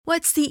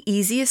What's the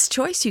easiest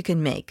choice you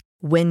can make?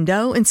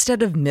 Window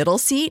instead of middle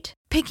seat?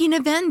 Picking a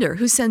vendor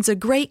who sends a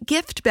great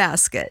gift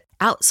basket?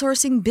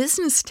 Outsourcing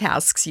business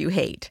tasks you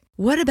hate?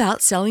 What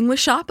about selling with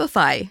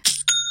Shopify?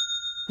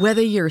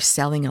 Whether you're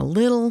selling a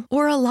little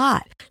or a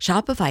lot,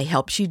 Shopify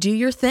helps you do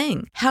your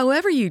thing,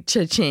 however you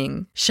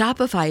cha-ching.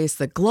 Shopify is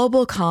the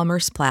global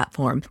commerce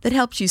platform that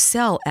helps you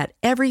sell at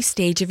every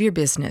stage of your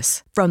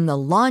business. From the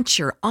launch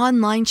your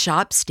online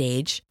shop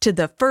stage to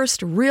the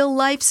first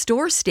real-life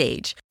store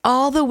stage,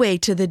 all the way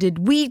to the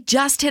did we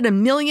just hit a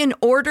million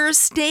orders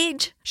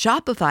stage.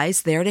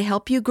 Shopify's there to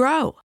help you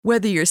grow.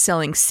 Whether you're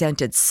selling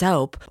scented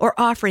soap or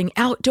offering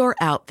outdoor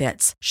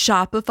outfits,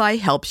 Shopify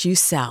helps you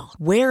sell.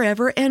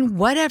 Wherever and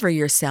whatever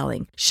you're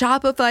selling,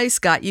 Shopify's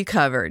got you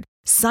covered.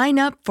 Sign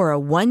up for a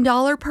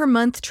 $1 per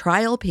month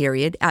trial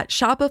period at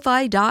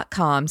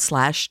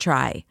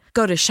shopify.com/try.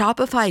 Go to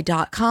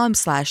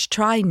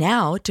shopify.com/try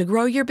now to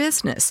grow your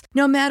business,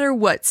 no matter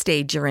what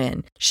stage you're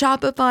in.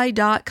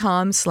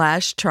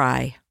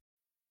 Shopify.com/try.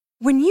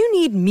 When you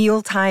need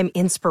mealtime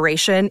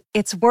inspiration,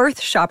 it's worth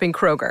shopping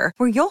Kroger,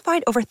 where you'll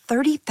find over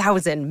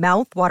 30,000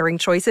 mouth-watering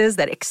choices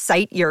that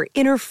excite your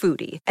inner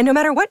foodie. And no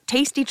matter what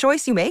tasty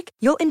choice you make,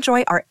 you'll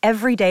enjoy our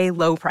everyday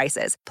low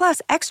prices,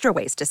 plus extra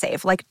ways to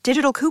save, like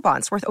digital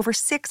coupons worth over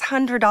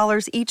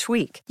 $600 each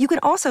week. You can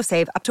also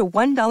save up to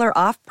 $1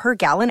 off per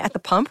gallon at the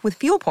pump with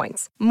fuel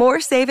points.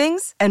 More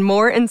savings and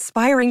more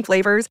inspiring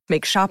flavors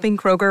make shopping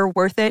Kroger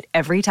worth it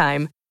every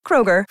time.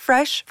 Kroger,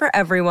 fresh for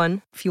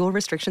everyone. Fuel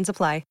restrictions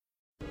apply.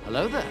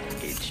 Hello there.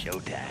 It's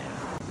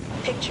showtime.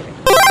 Picture it.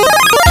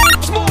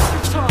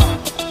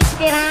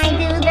 Did I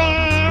do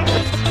that?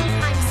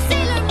 I'm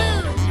Sailor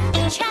Moon,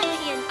 the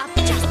champion of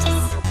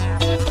justice.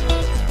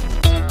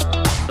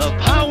 The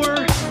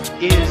power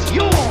is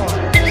yours.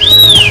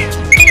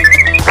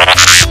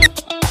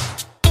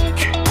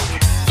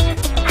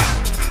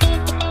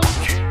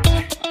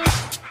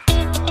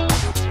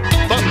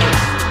 Thunder,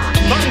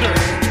 thunder,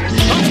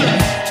 thunder,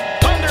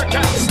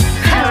 thundercats.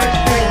 Power of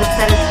 3 will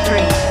set us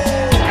free.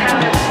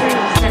 Power of 3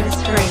 will set us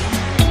free.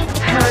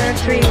 Power of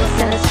 3 will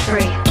set us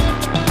free.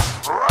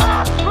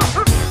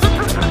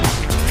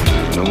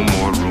 There's no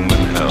more room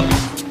in hell.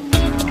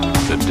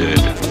 The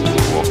dead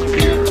walk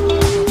here.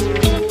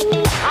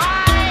 I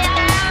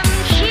am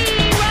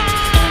She-Ra!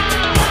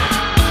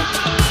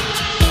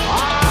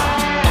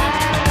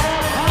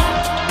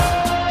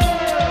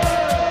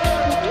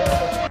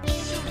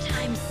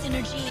 Showtime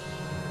synergy.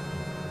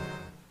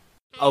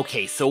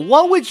 Okay, so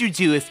what would you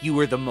do if you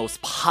were the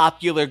most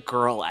popular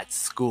girl at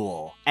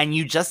school and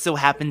you just so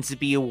happened to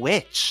be a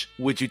witch?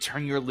 Would you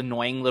turn your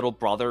annoying little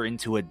brother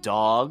into a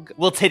dog?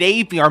 Will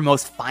today be our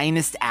most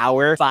finest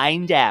hour?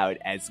 Find out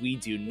as we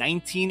do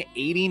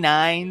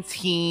 1989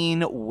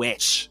 Teen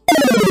Witch.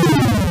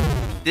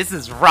 This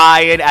is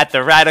Ryan at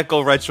the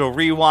Radical Retro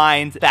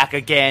Rewind, back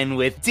again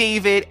with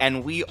David,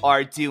 and we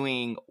are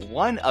doing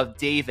one of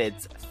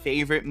David's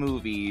favorite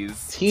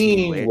movies,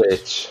 Teen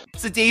Witch.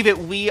 So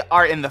David, we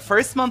are in the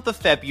first month of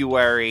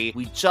February.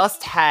 We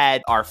just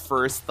had our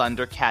first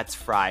Thundercats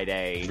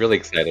Friday. Really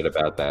excited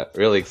about that.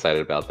 Really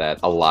excited about that.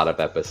 A lot of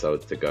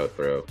episodes to go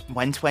through.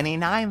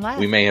 129 left.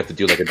 We may have to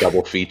do like a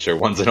double feature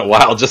once in a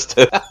while just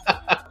to...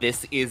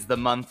 This is the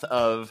month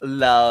of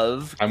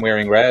love. I'm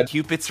wearing red.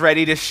 Cupid's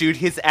ready to shoot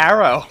his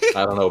arrow.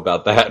 I don't know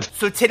about that.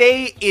 So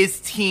today is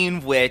Teen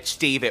Witch.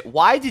 David,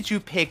 why did you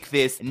pick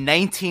this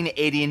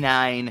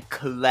 1989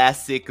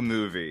 classic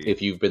movie?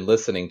 If you've been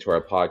listening to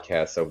our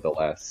podcast over the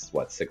last,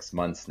 6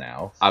 months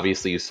now,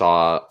 obviously you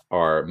saw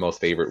our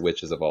most favorite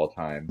witches of all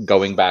time.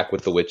 Going back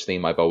with the witch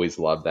theme, I've always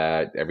loved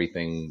that.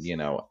 Everything,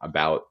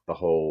 about the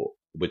whole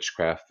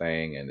witchcraft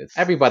thing, and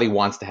everybody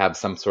wants to have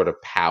some sort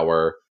of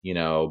power,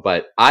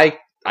 but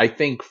I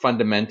think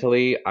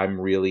fundamentally I'm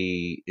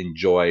really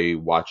enjoy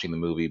watching the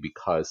movie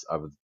because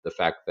of the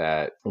fact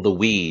that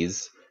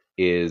Louise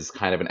is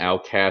kind of an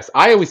outcast.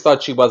 I always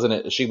thought she was an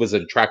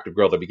attractive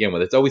girl to begin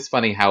with. It's always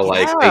funny how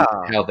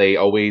how they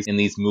always in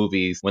these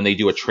movies, when they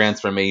do a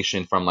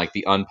transformation from like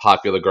the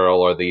unpopular girl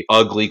or the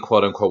ugly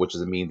quote unquote, which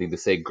is a mean thing to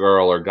say,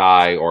 girl or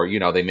guy, or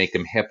they make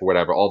them hip or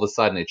whatever, all of a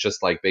sudden it's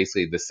just like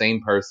basically the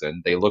same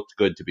person. They looked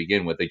good to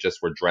begin with, they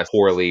just were dressed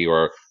poorly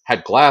or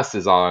had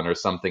glasses on or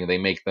something. They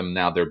make them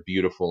now they're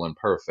beautiful and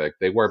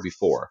perfect. They were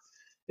before.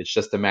 It's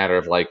just a matter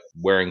of like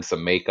wearing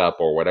some makeup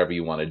or whatever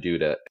you want to do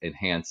to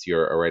enhance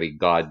your already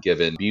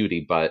God-given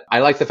beauty. But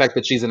I like the fact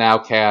that she's an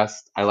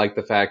outcast. I like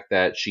the fact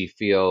that she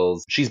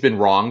feels she's been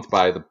wronged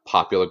by the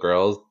popular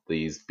girls,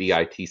 these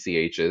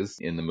bitchs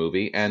in the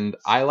movie. And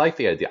I like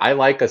the idea. I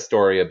like a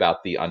story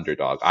about the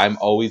underdog. I'm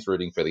always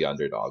rooting for the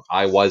underdog.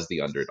 I was the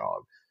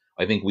underdog.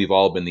 I think we've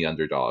all been the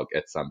underdog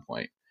at some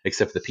point.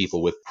 Except the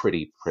people with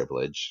pretty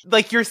privilege.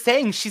 Like you're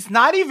saying, she's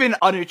not even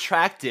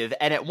unattractive.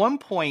 And at one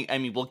point, I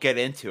mean, we'll get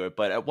into it,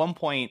 but at one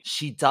point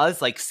she does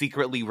like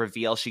secretly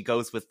reveal she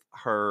goes with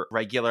her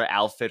regular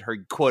outfit, her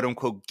quote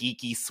unquote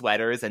geeky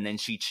sweaters, and then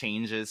she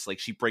changes, like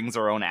she brings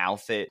her own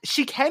outfit.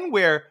 She can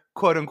wear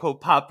quote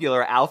unquote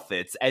popular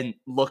outfits and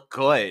look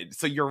good.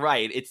 So you're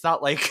right. It's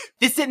not like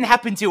this didn't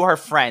happen to her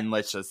friend,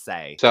 let's just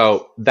say.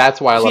 So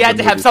that's why I love she had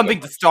the to have movie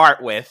something so to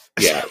start with.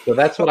 Yeah, so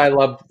that's what I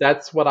love.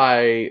 That's what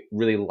I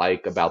really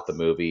like about the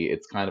movie.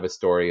 It's kind of a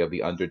story of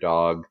the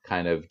underdog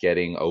kind of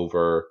getting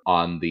over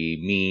on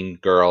the mean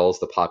girls,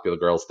 the popular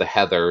girls, the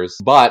Heathers.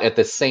 But at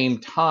the same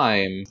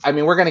time, I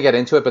mean, we're going to get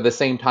into it, but at the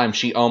same time,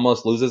 she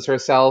almost loses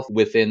herself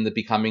within the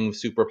becoming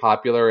super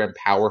popular and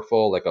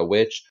powerful like a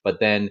witch. But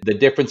then the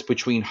difference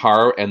between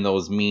her and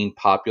those mean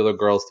popular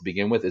girls to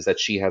begin with is that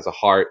she has a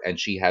heart and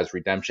she has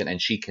redemption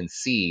and she can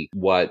see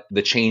what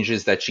the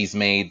changes that she's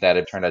made that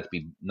have turned out to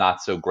be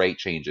not so great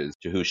changes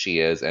to who she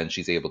is, and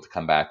she's able to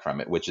come back from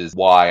it, which is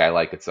why I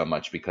like it so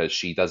much, because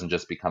she doesn't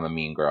just become a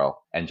mean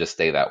girl and just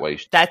stay that way.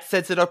 That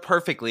sets it up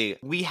perfectly.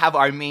 We have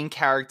our main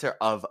character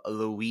of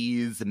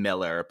Louise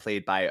Miller,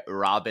 played by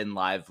Robin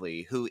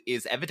Lively, who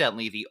is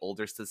evidently the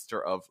older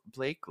sister of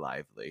Blake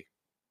Lively.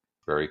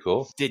 Very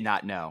cool. Did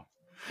not know.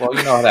 Well,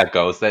 you know how that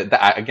goes.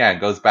 That again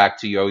goes back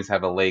to you always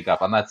have a leg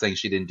up. I'm not saying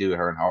she didn't do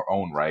her in her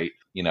own right,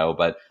 you know,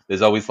 but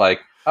there's always like,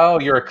 oh,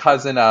 you're a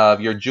cousin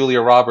of, you're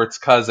Julia Roberts'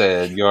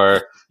 cousin.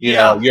 You're, you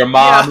know, your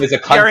mom is a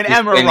country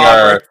singer.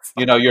 Roberts.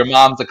 You know, your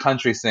mom's a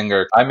country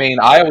singer. I mean,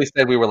 I always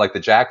said we were like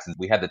the Jacksons.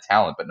 We had the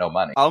talent, but no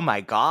money. Oh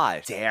my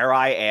God. Dare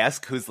I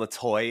ask who's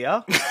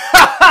LaToya?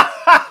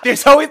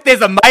 There's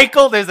a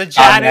Michael, there's a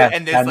Janet,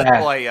 and there's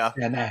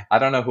LaToya. I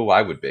don't know who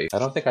I would be. I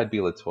don't think I'd be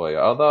LaToya,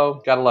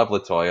 although gotta love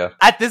LaToya.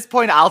 At this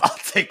point, I'll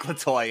take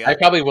LaToya. I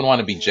probably wouldn't want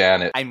to be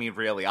Janet. I mean,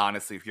 really,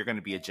 honestly, if you're going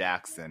to be a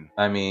Jackson.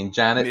 I mean,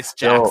 Janet. Miss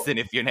Jackson,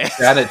 if you're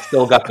nasty. Janet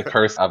still got the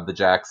curse of the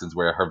Jacksons,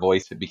 where her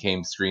voice became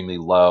extremely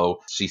low.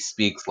 She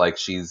speaks like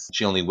she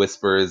only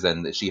whispers,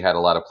 and she had a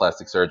lot of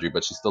plastic surgery,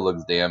 but she still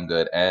looks damn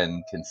good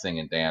and can sing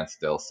and dance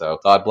still. So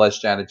God bless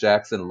Janet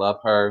Jackson, love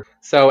her.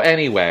 So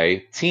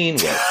anyway, Teen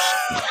Witch.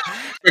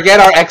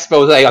 Forget our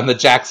expose on the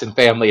Jackson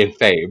family and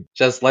fame.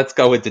 Just let's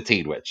go into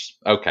Teen Witch.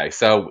 Okay,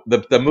 so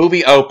the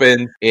movie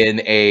opened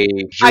in a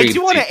dream I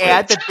do want to sequence.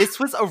 add that this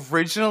was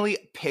originally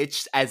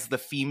pitched as the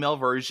female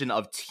version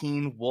of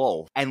Teen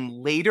Wolf and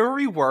later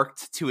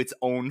reworked to its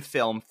own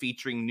film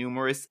featuring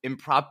numerous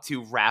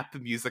impromptu rap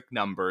music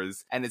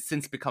numbers, and it's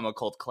since become a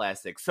cult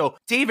classic. So,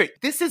 David,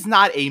 this is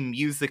not a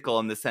musical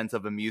in the sense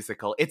of a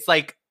musical. It's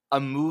like a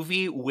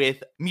movie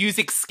with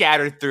music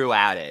scattered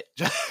throughout it.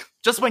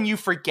 Just when you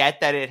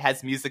forget that it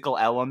has musical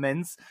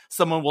elements,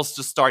 someone will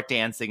just start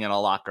dancing in a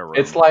locker room.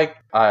 It's like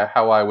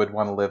how I would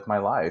want to live my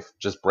life.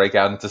 Just break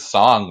out into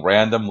song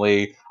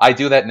randomly. I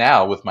do that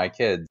now with my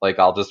kids. Like,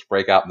 I'll just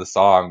break out in the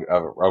song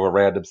over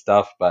random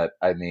stuff, but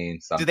I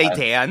mean, sometimes. Do they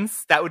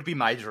dance? That would be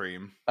my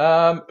dream.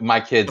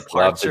 My kids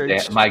love to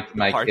dance. My kids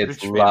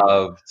Partridge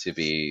love to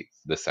be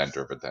the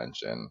center of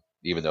attention.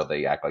 Even though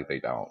they act like they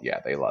don't.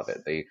 Yeah, they love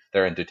it.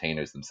 They're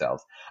entertainers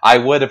themselves. I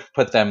would have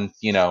put them,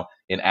 you know,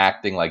 in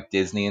acting like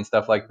Disney and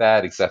stuff like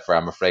that, except for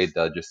I'm afraid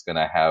they're just going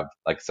to have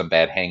like some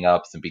bad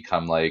hang-ups and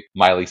become like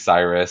Miley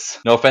Cyrus.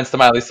 No offense to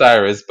Miley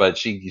Cyrus, but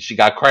she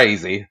got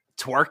crazy.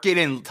 Twerking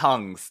in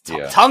tongues.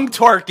 Yeah. Tongue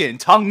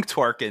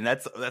twerking.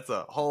 That's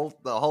the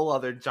whole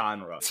other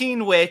genre.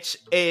 Teen Witch,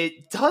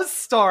 it does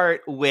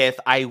start with,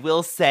 I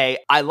will say,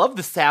 I love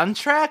the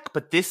soundtrack,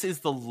 but this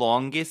is the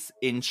longest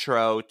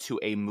intro to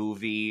a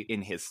movie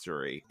in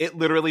history. It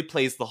literally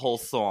plays the whole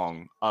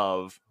song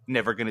of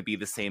Never Gonna Be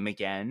the Same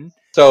Again.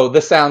 So the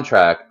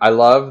soundtrack, I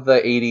love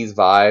the 80s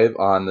vibe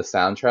on the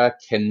soundtrack.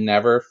 Can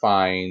never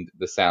find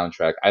the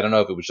soundtrack. I don't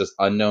know if it was just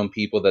unknown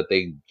people that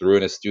they threw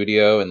in a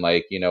studio and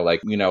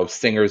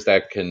singers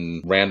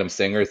random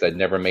singers that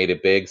never made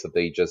it big. So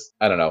they just,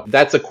 I don't know.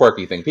 That's a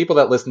quirky thing. People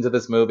that listen to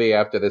this movie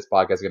after this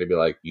podcast are going to be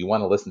like, you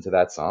want to listen to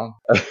that song?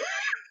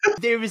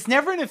 There was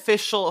never an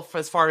official,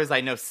 as far as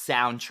I know,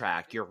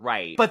 soundtrack. You're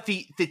right. But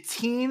the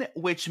Teen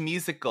Witch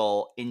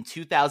musical in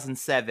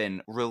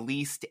 2007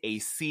 released a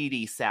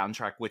CD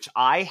soundtrack, which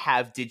I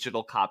have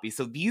digital copies.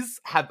 So these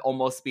have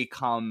almost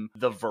become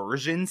the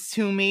versions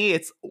to me.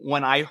 It's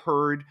when I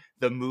heard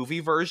the movie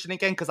version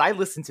again, because I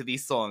listened to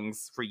these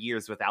songs for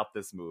years without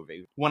this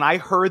movie. When I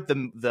heard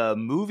the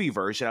movie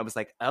version, I was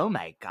like, oh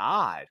my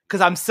God.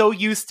 Because I'm so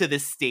used to the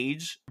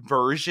stage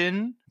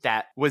version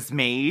that was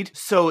made.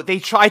 So they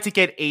tried to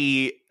get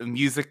a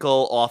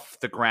musical off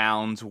the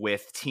ground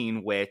with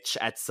Teen Witch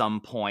at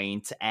some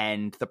point,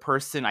 and the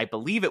person, I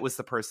believe it was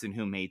the person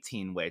who made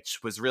Teen Witch,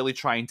 was really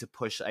trying to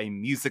push a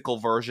musical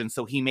version,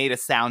 so he made a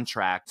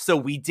soundtrack. So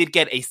we did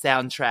get a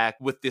soundtrack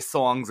with the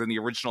songs and the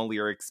original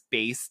lyrics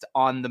based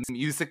on the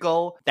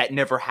musical. That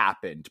never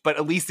happened, but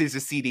at least there's a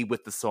CD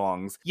with the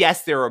songs.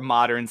 Yes, there are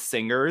modern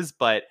singers,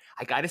 but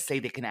I gotta say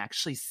they can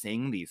actually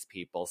sing, these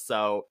people.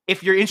 So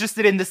if you're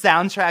interested in the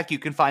soundtrack, you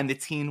can find the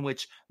Teen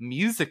Witch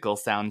musical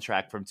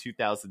soundtrack from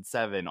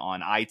 2007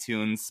 on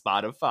iTunes,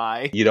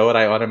 Spotify. You know what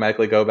I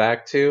automatically go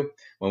back to?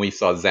 When we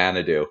saw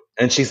Xanadu.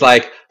 And she's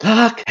like,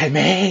 look at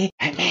me,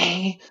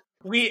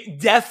 We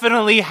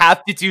definitely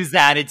have to do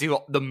Xanadu,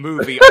 the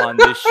movie, on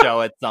this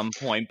show at some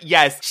point.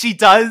 Yes, she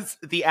does.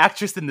 The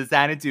actress in the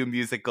Xanadu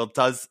musical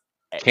does.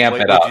 Camp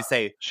what it would up. you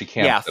say? She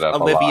camps it up a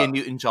Olivia lot.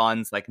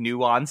 Newton-John's like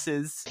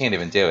nuances. Can't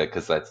even do it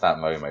because that's not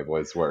the way my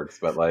voice works.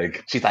 But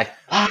like, she's like,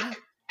 look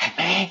at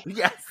me.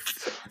 Yes.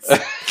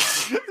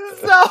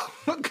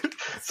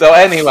 So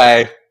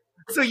anyway.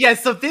 So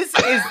this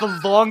is the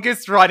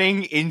longest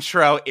running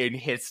intro in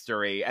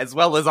history, as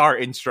well as our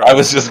intro. I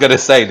was just going to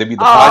say, to be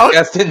the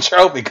podcast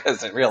intro,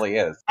 because it really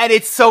is. And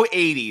it's so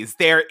 80s.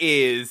 There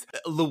is,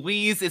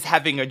 Louise is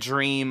having a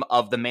dream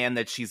of the man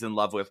that she's in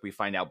love with, we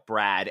find out,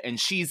 Brad, and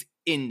she's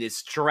in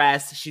this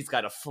dress. She's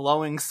got a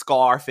flowing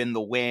scarf in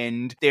the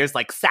wind. There's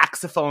like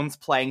saxophones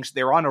playing.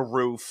 They're on a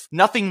roof.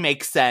 Nothing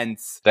makes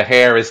sense. The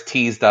hair is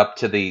teased up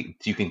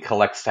you can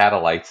collect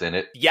satellites in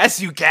it.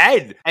 Yes, you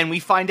can. And we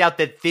find out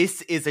that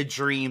this is a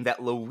dream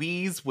that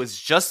Louise was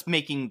just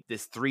making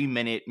this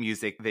 3-minute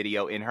music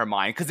video in her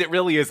mind, because it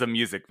really is a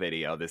music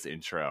video, this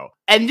intro.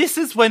 And this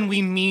is when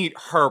we meet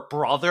her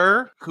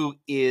brother, who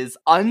is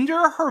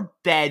under her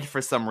bed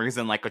for some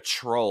reason, like a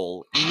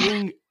troll,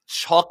 eating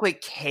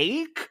chocolate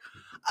cake.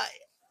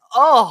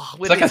 It's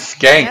like a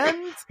skank.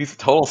 Hands? He's a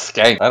total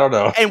skank. I don't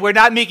know. And we're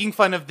not making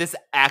fun of this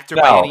actor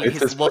by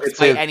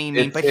any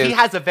means, but he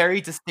has a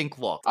very distinct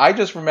look. I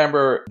just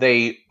remember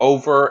they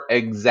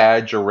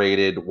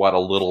over-exaggerated what a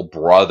little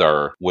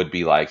brother would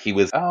be like. He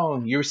was,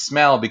 you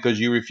smell because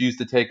you refuse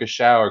to take a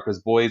shower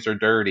because boys are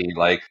dirty.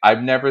 Like,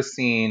 I've never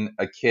seen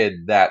a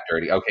kid that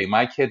dirty. Okay,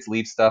 my kids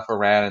leave stuff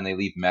around and they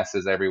leave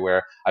messes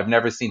everywhere. I've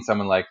never seen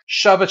someone like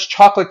shove a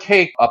chocolate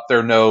cake up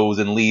their nose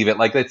and leave it.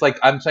 Like, it's like,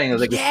 I'm saying,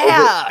 like,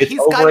 it's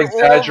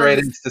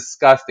over-exaggerated. It's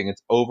disgusting.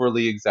 It's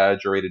overly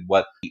exaggerated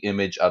what the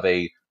image of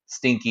a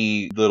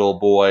stinky little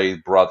boy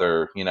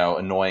brother,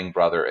 annoying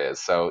brother is.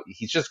 So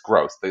he's just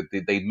gross.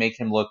 They make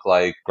him look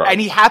like gross. And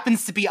he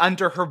happens to be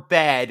under her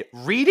bed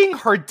reading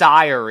her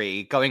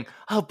diary going,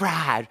 oh,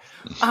 Brad,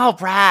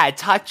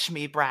 touch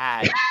me,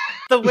 Brad.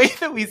 The way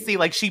that we see,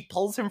 like, she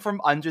pulls him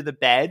from under the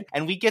bed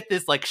and we get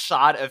this like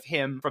shot of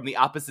him from the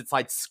opposite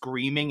side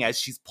screaming as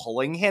she's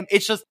pulling him.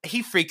 It's just,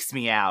 he freaks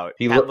me out.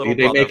 They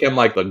make him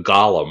like the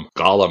Gollum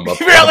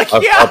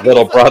of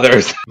little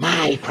brothers.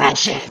 My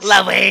precious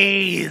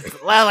Louise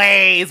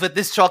with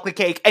this chocolate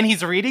cake. And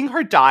he's reading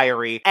her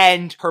diary,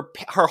 and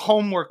her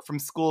homework from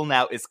school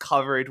now is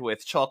covered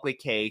with chocolate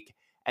cake.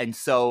 And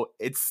so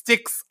it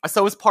sticks.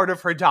 So is part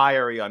of her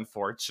diary,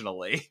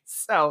 unfortunately.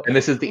 And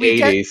this is the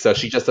 80s, so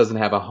she just doesn't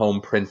have a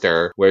home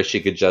printer where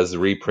she could just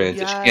reprint.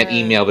 Yes. She can't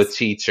email the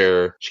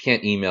teacher.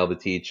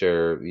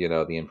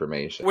 The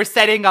information. We're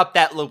setting up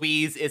that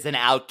Louise is an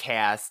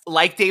outcast.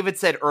 Like David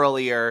said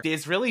earlier,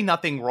 there's really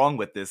nothing wrong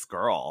with this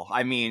girl.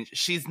 I mean,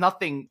 she's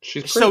nothing.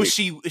 She's pretty.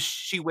 So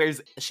she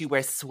wears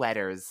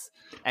sweaters.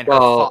 And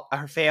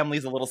her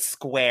family's a little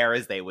square,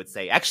 as they would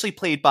say. Actually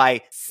played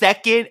by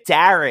second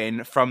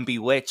Darren from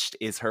Bewitched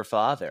is her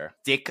father,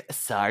 Dick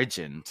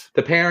Sargent.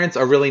 The parents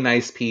are really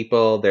nice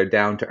people. They're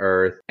down to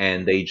earth,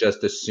 and they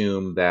just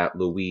assume that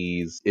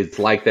Louise is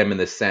like them in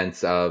the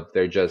sense of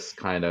they're just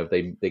kind of,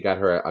 they got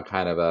her a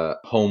kind of a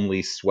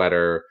homely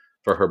sweater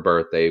for her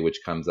birthday, which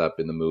comes up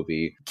in the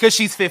movie. Because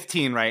she's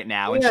 15 right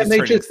now, and she's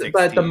turning 16.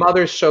 But the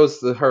mother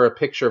shows her a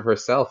picture of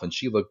herself, and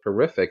she looked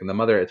horrific, and the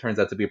mother, it turns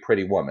out to be a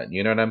pretty woman.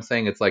 You know what I'm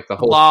saying? It's like the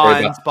whole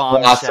story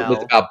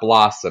about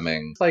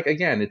blossoming. It's like,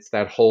 again, it's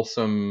that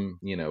wholesome,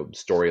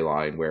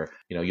 storyline where,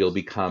 you'll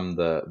become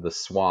the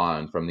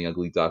swan from The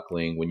Ugly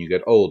Duckling when you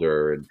get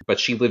older. But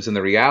she lives in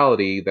the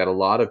reality that a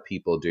lot of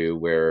people do,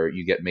 where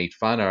you get made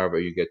fun of or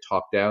you get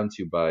talked down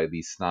to by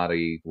these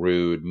snotty,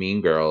 rude,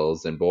 mean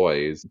girls and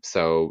boys.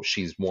 So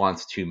she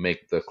wants to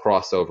make the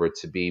crossover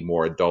to be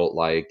more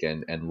adult-like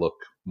and look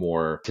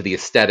more to the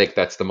aesthetic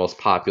that's the most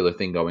popular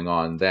thing going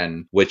on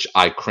then, which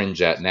I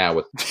cringe at now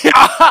with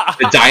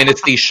the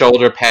Dynasty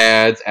shoulder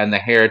pads and the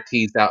hair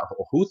teased out.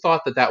 Who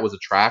thought that was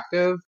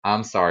attractive?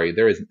 I'm sorry.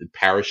 There is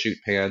parachute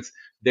pants.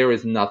 There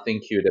is nothing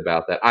cute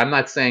about that. I'm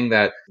not saying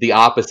that the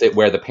opposite,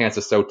 where the pants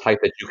are so tight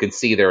that you can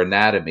see their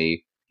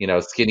anatomy,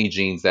 skinny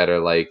jeans that are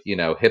like,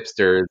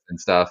 hipsters and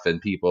stuff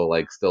and people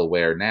like still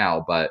wear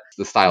now, but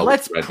the style.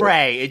 Let's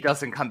pray it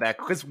doesn't come back,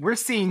 because we're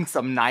seeing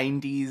some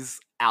 90s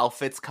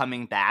outfits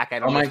coming back. I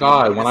don't know. Oh my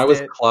God. When I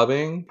was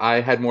clubbing,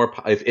 I had more,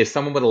 if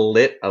someone would have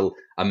lit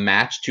a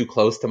match too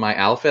close to my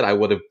outfit, I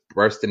would have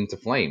burst into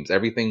flames.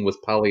 Everything was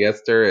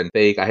polyester and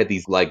fake. I had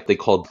these, like, they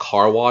called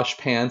car wash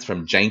pants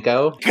from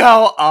Janko.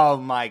 Oh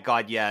my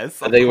God, yes.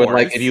 They would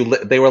like,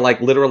 they were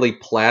like literally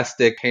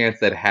plastic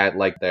pants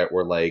that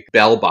were like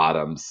bell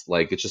bottoms.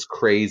 Like, it's just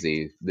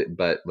crazy.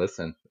 But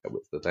listen, it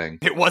was the thing.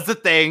 It was a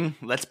thing.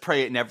 Let's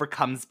pray it never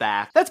comes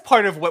back. That's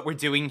part of what we're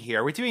doing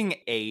here. We're doing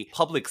a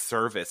public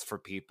service for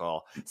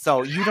people.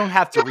 So you don't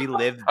have to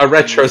relive a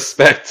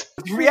retrospect.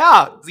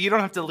 Yeah. You don't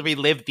have to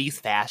relive these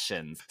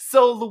fashions.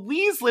 So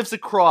Louise lives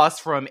across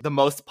from the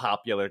most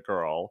popular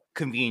girl,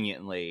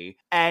 conveniently,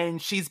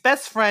 and she's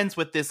best friends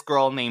with this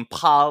girl named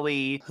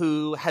Polly,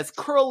 who has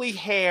curly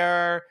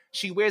hair.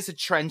 She wears a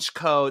trench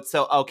coat,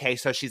 so okay,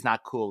 so she's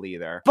not cool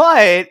either.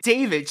 But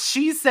David,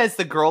 she says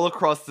the girl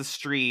across the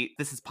street,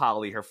 this is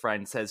Polly, her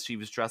friend, says she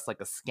was dressed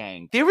like a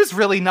skank. There was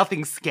really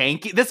nothing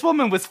skanky. This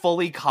woman was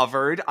fully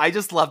covered. I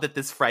just love that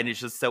this friend is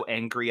just so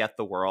angry at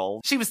the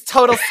world. She was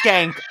total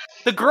skank.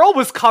 The girl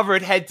was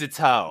covered head to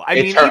toe.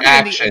 It's her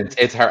actions.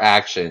 It's her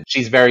action.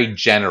 She's very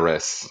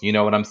generous. You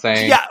know what I'm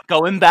saying? Yeah,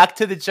 going back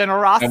to the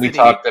generosity. And we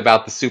talked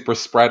about the super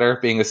spreader,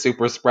 being a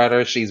super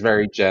spreader. She's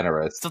very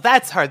generous. So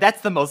that's her.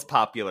 That's the most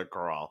popular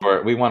girl.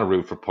 We want to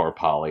root for poor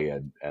Polly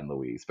and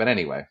Louise. But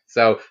anyway,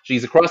 so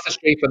she's across the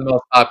street from the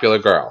most popular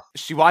girl.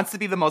 She wants to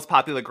be the most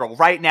popular girl.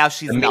 Right now,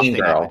 she's a mean nothing,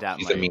 girl.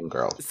 evidently. She's a mean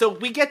girl. So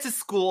we get to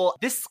school.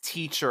 This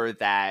teacher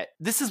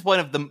this is one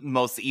of the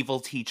most evil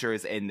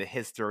teachers in the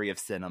history of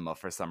cinema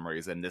for some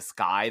reason. This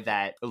guy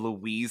that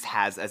Louise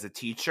has as a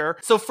teacher.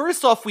 So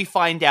first off, we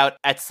find out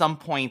at some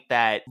point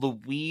that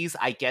Louise,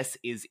 I guess,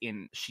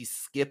 she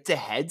skipped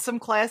ahead some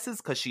classes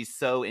because she's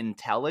so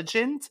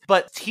intelligent.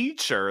 But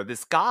teacher,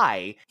 this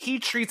guy, he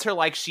treats her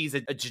like she's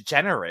a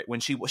degenerate when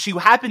she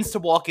happens to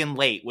walk in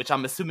late, which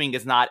I'm assuming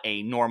is not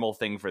a normal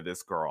thing for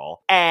this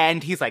girl.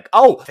 And he's like,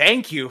 "Oh,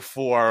 thank you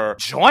for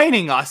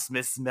joining us,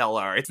 Miss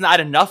Miller. It's not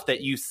enough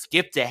that you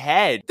skipped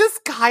ahead." This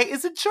guy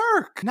is a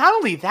jerk. Not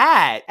only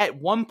that, at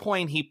one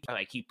point he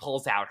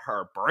pulls out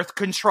her birth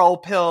control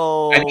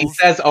pills. And he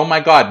says, "Oh my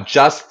God,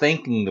 just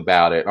thinking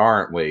about it,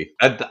 aren't we?"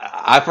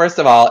 First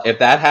of all, if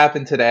that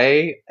happened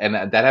today and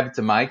that happened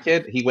to my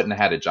kid, he wouldn't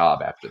have had a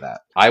job after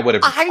that. I would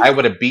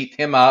have beat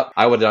him up.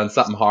 I would have done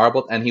something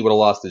horrible, and he would have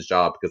lost his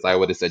job because I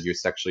would have said, "You're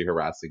sexually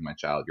harassing my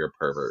child. You're a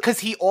pervert." Because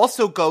he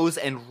also goes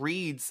and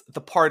reads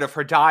the part of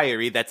her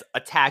diary that's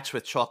attached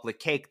with chocolate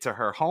cake to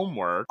her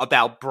homework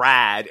about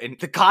Brad, and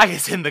the guy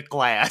is in the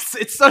class.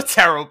 It's so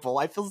terrible.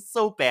 I feel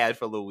so bad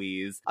for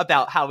Louise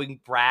about having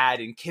Brad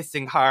and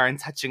kissing her and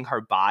touching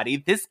her body.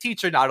 This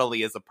teacher not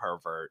only is a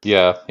pervert.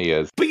 Yeah, he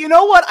is. But you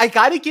know what? I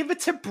gotta give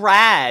it to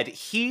Brad.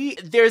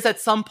 There's at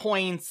some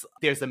points,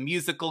 there's a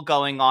musical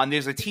going on.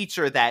 There's a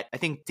teacher that I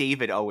think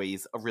David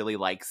always really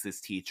likes this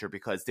teacher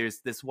because there's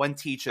this one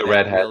teacher the that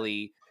redhead.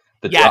 really...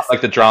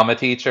 The drama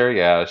teacher?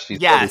 Yeah,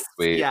 she's really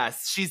sweet.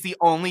 Yes, she's the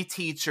only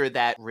teacher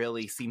that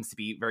really seems to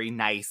be very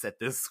nice at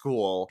this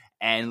school,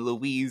 and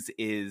Louise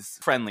is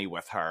friendly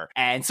with her.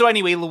 And so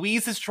anyway,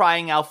 Louise is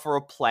trying out for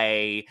a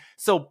play.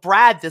 So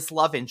Brad, this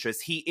love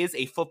interest, he is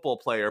a football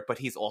player, but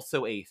he's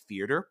also a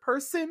theater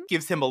person.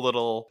 Gives him a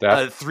little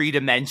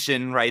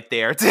 3-dimension right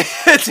there to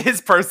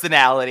his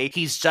personality.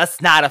 He's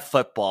just not a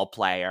football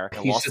player.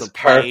 He's just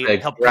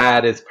perfect.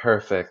 Brad is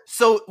perfect.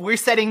 So we're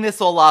setting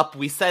this all up.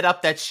 We set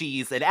up that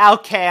she's an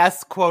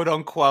outcast, quote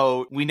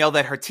unquote. We know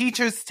that her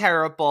teacher's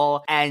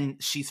terrible,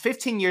 and she's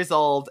 15 years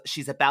old.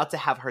 She's about to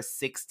have her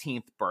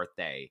 16th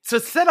birthday. So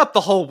set up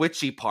the whole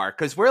witchy part,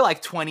 because we're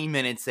like 20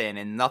 minutes in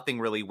and nothing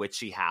really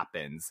witchy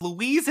happens.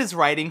 Louise is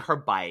riding her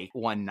bike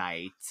one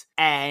night,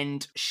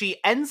 and she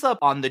ends up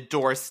on the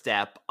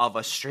doorstep of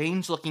a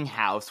strange-looking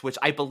house, which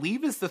I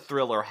believe is the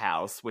Thriller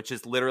house, which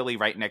is literally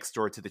right next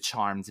door to the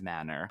Charmed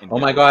Manor. Oh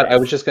my God, I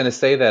was just going to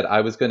say that. I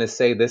was going to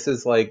say this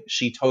is like,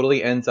 she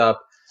totally ends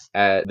up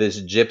at this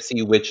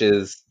gypsy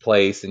witch's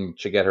place and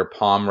she get her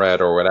palm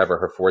read or whatever,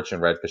 her fortune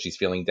read, because she's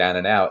feeling down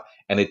and out.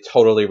 And it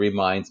totally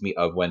reminds me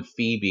of when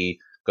Phoebe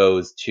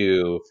goes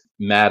to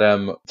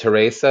Madame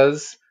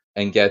Teresa's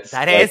and gets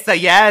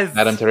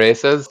Madame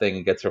Teresa's thing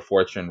and gets her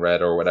fortune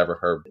read or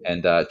whatever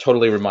and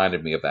totally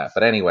reminded me of that.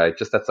 But anyway,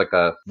 just that's like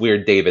a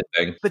weird David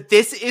thing. But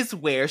this is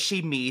where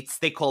she meets,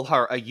 they call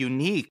her a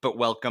unique but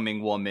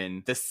welcoming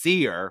woman, the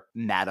seer,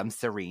 Madame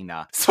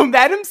Serena. So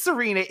Madame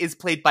Serena is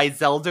played by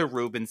Zelda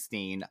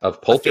Rubinstein.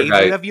 Of Poltergeist. A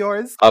favorite of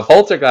yours? Of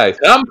Poltergeist.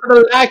 Come to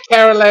the light,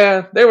 Carol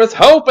Ann. There was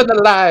hope in the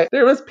light.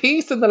 There was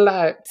peace in the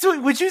light. So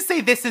would you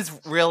say this is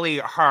really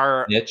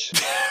her niche?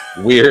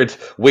 weird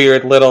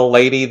little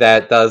lady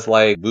that does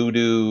like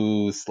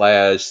voodoo /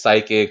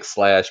 psychic /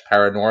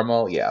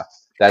 paranormal. Yeah.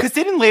 Because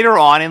didn't later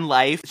on in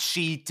life,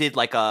 she did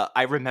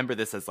I remember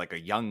this as like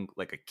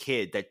a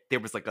kid, that there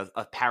was like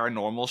a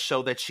paranormal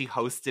show that she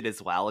hosted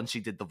as well, and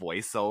she did the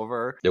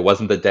voiceover. It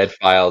wasn't the Dead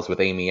Files with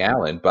Amy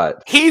Allen,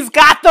 but... He's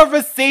got the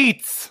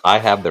receipts! I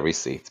have the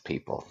receipts,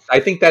 people. I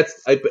think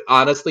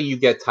honestly, you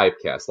get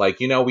typecast. Like,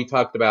 we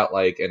talked about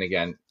and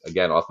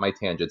again, off my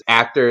tangents,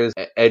 actors,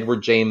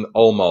 Edward James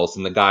Olmos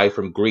and the guy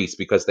from Grease,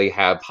 because they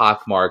have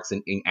pock marks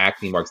and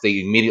acne marks,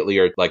 they immediately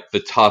are like the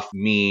tough,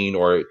 mean,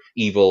 or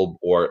evil,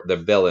 or the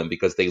villain,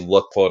 because they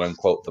look, quote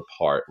unquote, the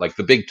part. Like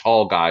the big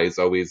tall guy is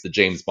always, the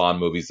James Bond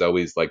movies,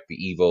 always like the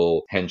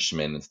evil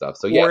henchman and stuff.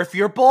 So yeah. Or if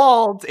you're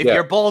bald,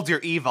 you're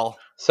evil.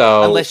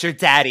 So unless you're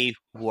Daddy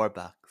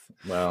Warbucks.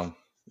 Well,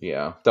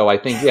 yeah. So I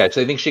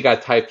think she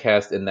got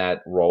typecast in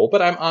that role.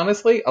 But I'm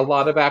honestly, a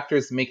lot of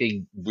actors make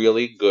a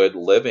really good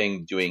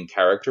living doing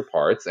character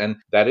parts, and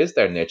that is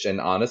their niche.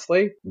 And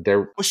honestly,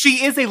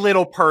 she is a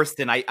little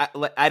person.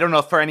 I don't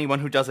know, for anyone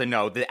who doesn't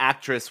know, the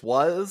actress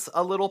was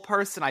a little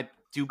person. I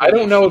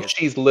don't know if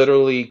she's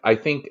literally. I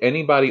think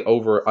anybody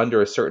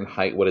under a certain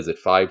height, what is it,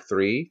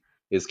 5'3",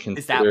 is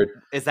considered.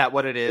 Is that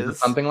what it is?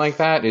 Something like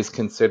that is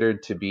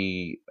considered to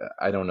be.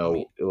 I don't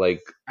know.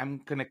 I'm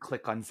gonna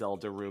click on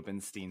Zelda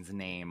Rubinstein's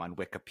name on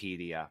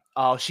Wikipedia.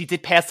 Oh, she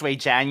did pass away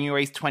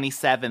January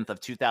 27th of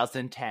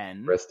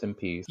 2010. Rest in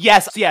peace.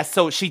 Yes,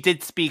 so she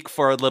did speak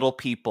for little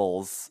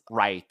people's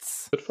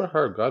rights. Good for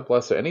her. God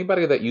bless her.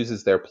 Anybody that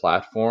uses their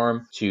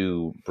platform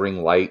to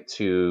bring light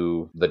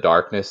to the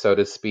darkness, so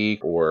to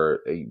speak,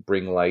 or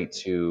bring light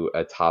to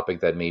a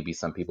topic that maybe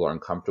some people are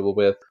uncomfortable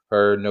with,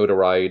 her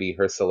notoriety,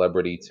 her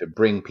celebrity to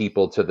bring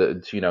people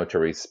to to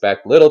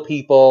respect little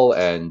people.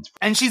 And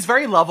she's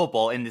very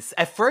lovable in this.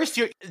 At first,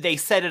 they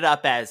set it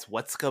up as,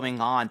 what's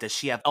going on? Does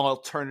she have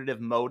alternative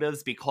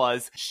motives?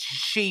 Because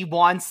she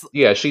wants...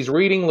 Yeah, she's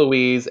reading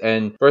Louise,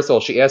 and first of all,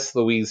 she asks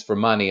Louise for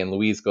money, and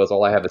Louise goes,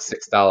 all I have is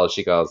 $6.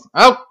 She goes,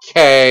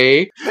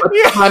 okay, put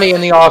the money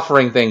in the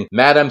offering thing.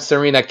 Madame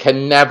Serena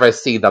can never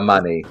see the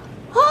money.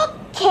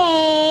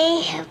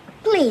 Okay.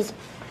 Please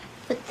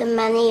put the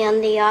money on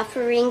the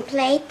offering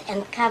plate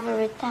and cover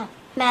it up.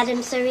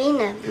 Madame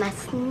Serena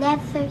must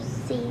never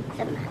see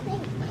the money.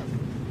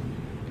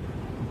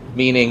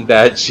 Meaning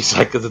that she's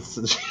like,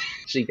 because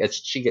she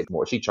gets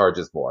more. She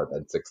charges more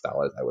than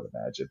 $6, I would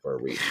imagine, for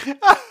a read.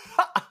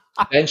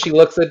 Then she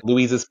looks at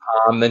Louise's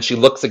palm, then she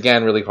looks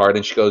again really hard,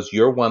 and she goes,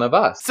 you're one of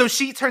us. So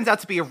she turns out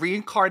to be a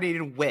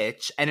reincarnated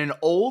witch and an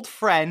old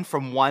friend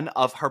from one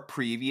of her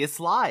previous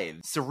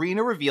lives.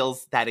 Serena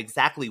reveals that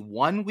exactly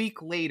 1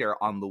 week later,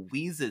 on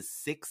Louise's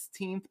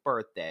 16th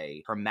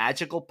birthday, her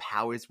magical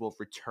powers will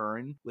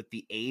return with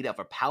the aid of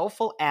a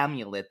powerful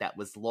amulet that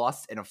was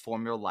lost in a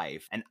former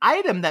life. An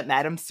item that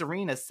Madame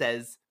Serena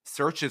says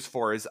searches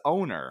for his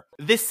owner.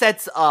 This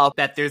sets up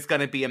that there's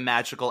going to be a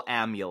magical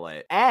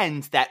amulet,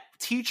 and that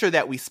teacher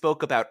that we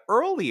spoke about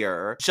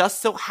earlier just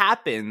so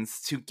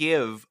happens to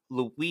give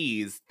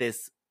Louise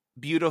this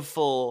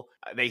beautiful,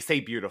 they say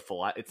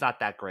beautiful, it's not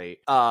that great,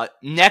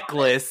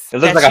 necklace. It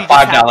looks like a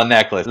 $5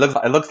 necklace.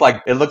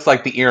 It looks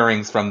like the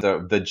earrings from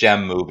the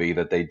Gem movie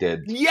that they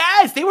did.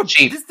 Yes, they were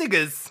cheap. This thing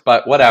is,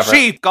 but whatever.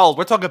 Cheap gold.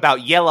 We're talking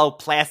about yellow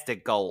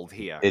plastic gold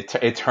here.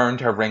 It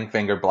turned her ring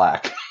finger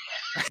black.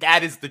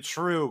 That is the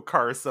true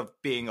curse of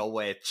being a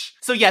witch.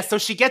 So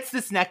she gets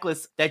this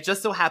necklace that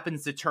just so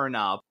happens to turn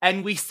up,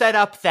 and we set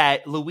up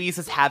that Louise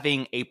is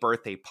having a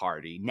birthday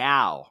party.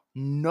 Now,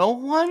 no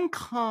one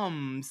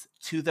comes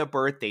to the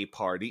birthday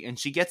party, and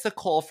she gets a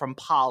call from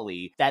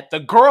Polly that the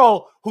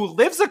girl who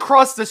lives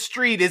across the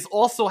street is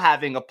also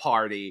having a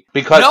party.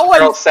 Because the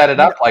girl set it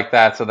up like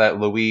that so that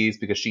Louise,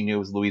 because she knew it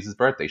was Louise's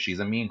birthday, she's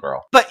a mean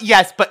girl. But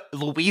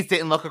Louise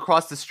didn't look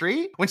across the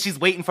street when she's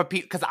waiting for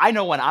people, because I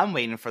know when I'm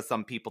waiting for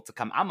some people to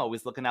come, I'm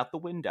always looking out the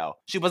window.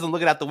 She wasn't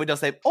looking out the window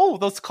saying, oh,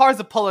 those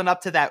cars are pulling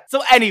up to that.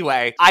 So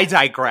anyway, I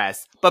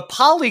digress. But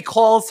Polly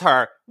calls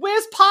her.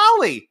 Where's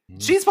Polly?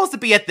 She's supposed to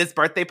be at this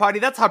birthday party.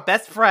 That's her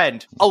best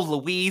friend. Oh,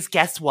 Louise,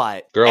 guess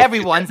what? Girl,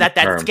 everyone's at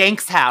that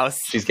skank's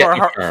house. She's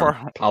getting a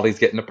perm. Polly's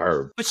getting a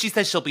perm. But she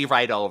says she'll be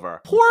right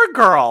over. Poor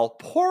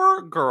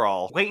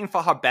girl, waiting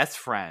for her best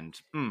friend.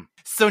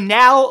 So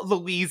now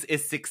Louise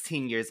is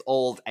 16 years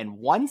old, and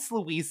once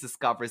Louise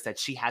discovers that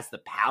she has the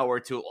power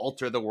to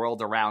alter the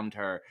world around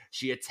her,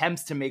 she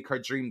attempts to make her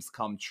dreams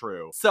come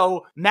true.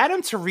 So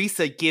Madame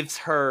Teresa gives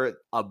her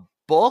a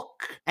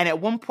book, and at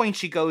one point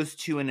she goes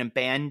to an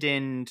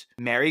abandoned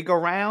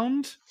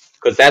merry-go-round.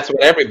 Because that's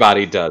what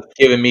everybody does.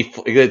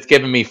 It's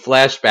giving me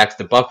flashbacks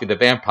to Buffy the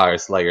Vampire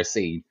Slayer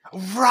scene.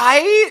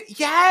 Right?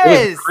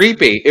 Yes!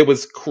 It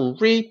was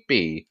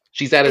creepy.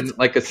 She's at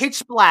a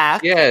pitch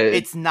black. Yeah.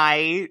 It's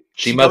night.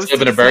 She must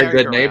live in a very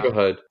good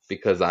neighborhood,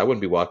 because I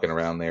wouldn't be walking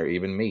around there,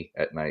 even me,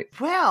 at night.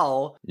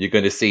 Well, you're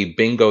going to see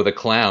Bingo the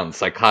Clown,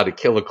 psychotic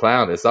killer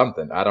clown or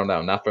something. I don't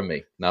know. Not for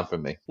me.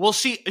 Well,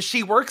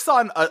 she works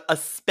on a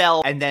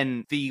spell, and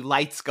then the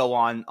lights go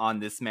on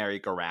this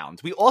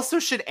merry-go-round. We also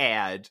should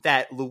add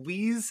that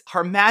Louise,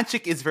 her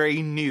magic is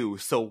very new,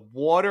 so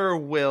water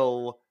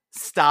will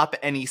stop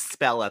any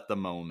spell at the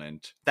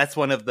moment. That's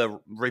one of the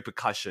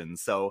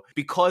repercussions. So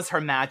because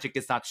her magic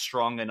is not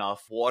strong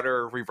enough,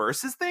 water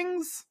reverses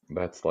things.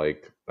 That's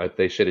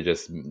they should have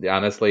just,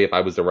 honestly, if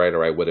I was the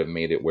writer, I would have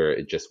made it where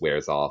it just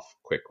wears off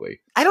quickly.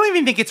 I don't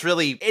even think it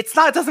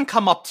doesn't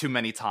come up too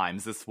many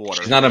times, this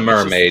water. She's not a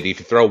mermaid. If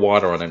you throw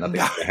water on it,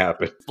 nothing's going to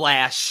happen.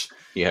 Splash.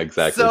 Yeah,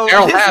 exactly.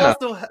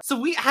 So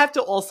we have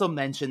to also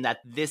mention that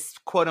this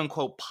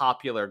quote-unquote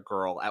popular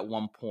girl at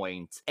one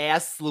point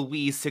asks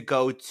Louise to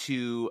go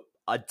to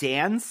a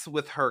dance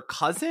with her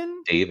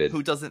cousin? David.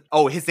 Who doesn't...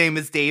 Oh, his name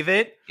is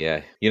David?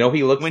 Yeah. You know who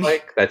he looks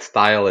like? That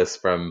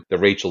stylist from the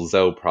Rachel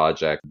Zoe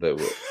project.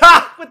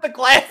 With the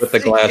glasses. With the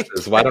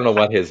glasses. Well, I don't know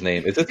what his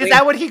name is. Is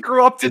that what he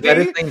grew up to be? Is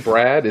that his name,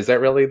 Brad? Is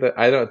that really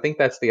I don't think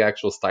that's the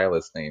actual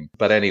stylist name.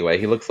 But anyway,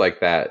 he looks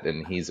like that.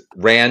 And he's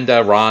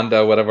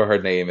Rhonda, whatever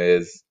her name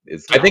is.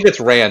 I think it's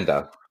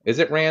Randa. Is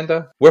it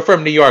Randa? We're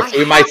from New York, so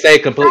we might say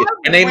completely.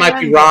 Her name might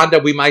be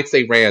Rhonda. We might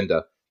say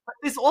Randa.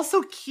 There's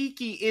also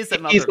Kiki is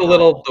another Kiki's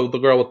the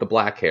girl with the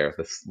black hair,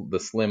 the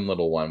slim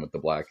little one with the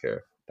black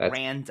hair. That's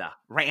Randa.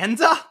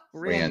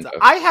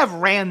 I have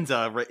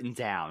Randa written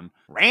down.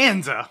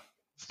 Randa.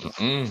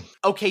 Mm-mm.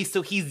 Okay,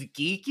 so he's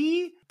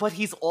geeky, but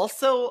he's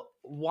also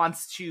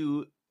wants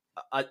to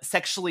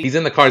sexually. He's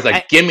in the car. He's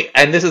like, "Give me,"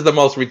 and this is the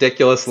most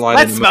ridiculous line.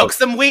 Let's smoke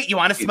some weed. You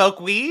want to smoke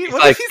weed? He's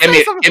like,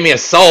 "Give me a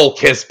soul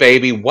kiss,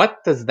 baby."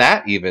 What does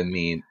that even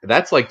mean?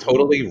 That's like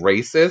totally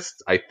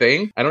racist. I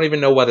think I don't even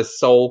know what a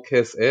soul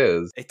kiss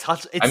is. It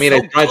touches his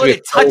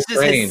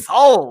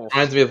soul. It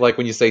reminds me of like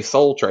when you say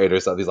Soul Trade or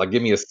something. He's like,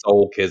 "Give me a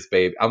soul kiss,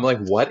 baby." I'm like,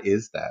 "What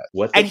is that?"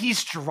 And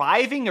he's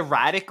driving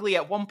erratically.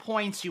 At one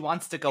point, she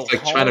wants to go he's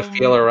like home. trying to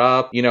feel her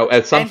up.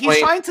 At some point, he's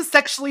trying to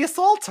sexually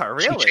assault her.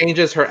 Really, she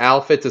changes her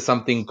outfit to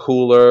something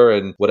cooler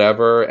and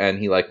whatever, and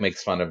he like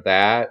makes fun of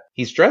that.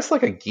 He's dressed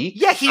like a geek.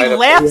 Yeah, he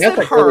laughs he has, at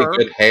like, her. Really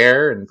good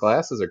hair and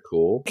glasses are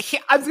cool.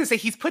 I was gonna say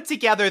he's put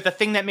together. The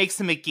thing that makes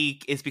him a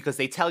geek is because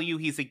they tell you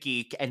he's a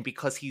geek, and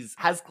because he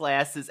has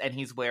glasses and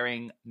he's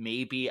wearing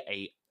maybe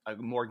a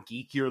more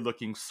geekier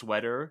looking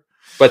sweater.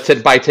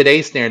 But by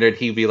today's standard,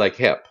 he'd be like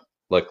hip,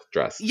 look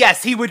dressed.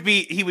 Yes, he would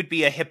be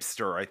a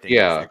hipster. I think.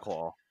 Yeah. As they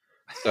call.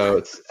 So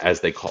it's as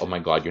they call. Oh my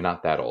God, you're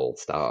not that old.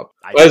 Stop.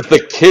 As the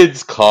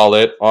kids call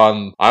it.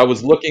 I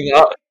was looking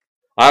up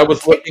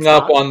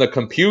on the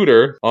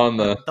computer on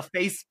the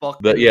Facebook.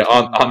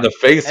 On the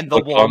Facebook and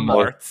the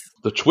Walmarts.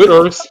 The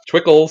Twitters,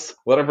 Twickles,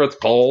 whatever it's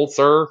called,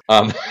 sir.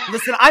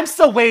 Listen, I'm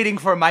still waiting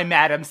for my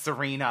Madame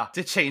Serena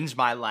to change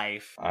my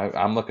life.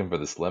 I'm looking for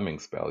the slimming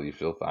spell. You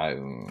feel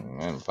fine?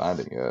 I'm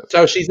finding it.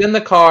 So she's in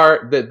the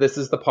car. This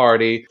is the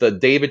party.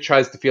 David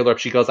tries to feel her up.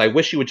 She goes, "I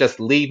wish you would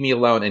just leave me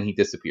alone," and he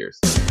disappears.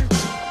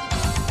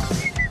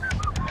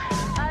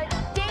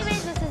 David,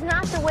 this is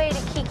not the way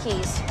to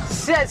Kiki's.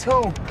 Says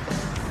who?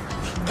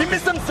 Give me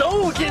some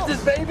soul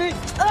kisses, baby.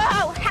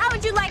 Oh, how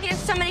would you like it if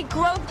somebody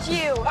groped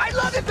you? I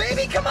love it,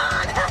 baby. Come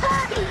on.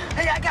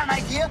 Hey, I got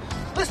an idea.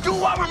 Let's do it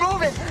while we're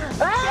moving.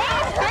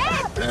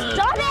 David,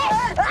 stop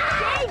it.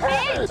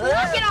 David,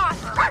 knock it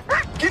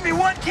off. Give me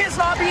one kiss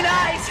and I'll be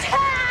nice.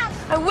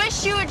 I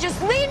wish you would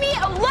just leave me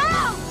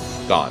alone.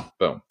 Gone.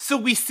 Boom. So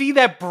we see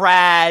that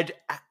Brad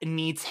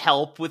needs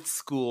help with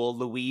school.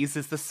 Louise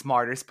is the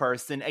smartest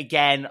person.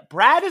 Again,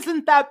 Brad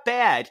isn't that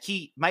bad.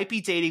 He might be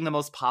dating the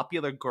most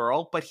popular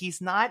girl, but he's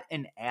not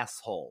an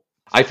asshole.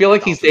 I feel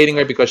like he's dating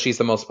her because she's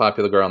the most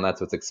popular girl, and that's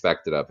what's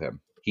expected of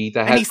him. He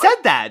said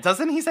that,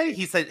 doesn't he?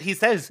 He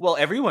says, well,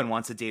 everyone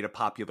wants to date a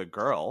popular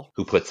girl.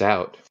 Who puts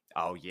out.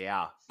 Oh,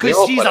 yeah.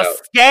 Because she's a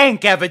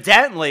skank,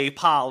 evidently,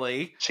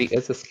 Polly. She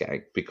is a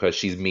skank because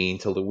she's mean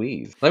to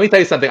Louise. Let me tell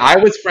you something. I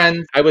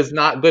was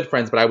not good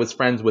friends, but I was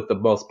friends with the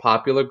most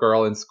popular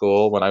girl in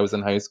school when I was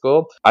in high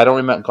school. I don't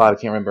remember, God, I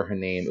can't remember her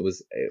name.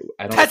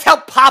 That's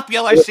how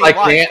popular she was.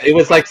 It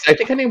was like, I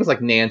think her name was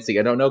like Nancy.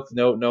 I don't know,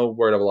 no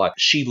word of a lie.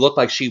 She looked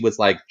like she was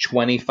like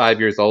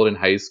 25 years old in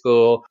high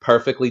school,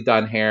 perfectly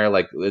done hair.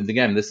 Like, and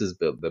again, this is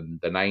the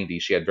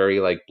 90s. She had very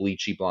like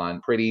bleachy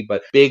blonde, pretty,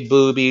 but big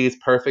boobies,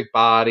 perfect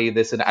body.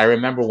 And I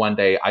remember one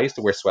day I used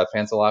to wear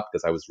sweatpants a lot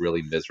because I was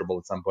really miserable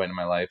at some point in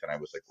my life and I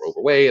was like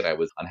overweight and I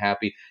was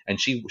unhappy. And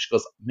she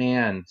goes,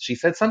 man, she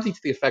said something to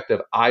the effect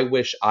of, I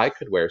wish I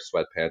could wear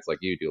sweatpants like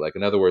you do. Like,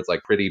 in other words,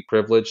 like pretty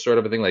privileged sort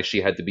of a thing. Like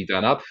she had to be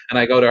done up. And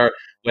I go to her,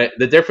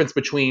 the difference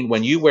between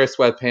when you wear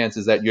sweatpants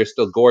is that you're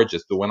still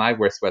gorgeous, but when I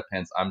wear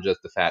sweatpants, I'm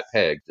just a fat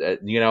pig.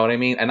 You know what I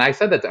mean? And I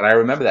said that, and I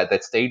remember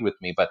that stayed with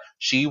me. But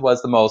she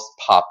was the most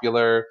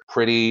popular,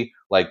 pretty,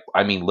 like,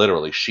 I mean,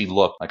 literally, she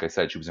looked, like I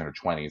said, she was in her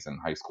 20s in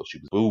high school. She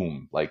was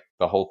boom, like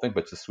the whole thing,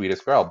 but the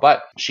sweetest girl.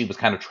 But she was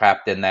kind of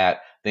trapped in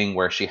that thing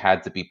where she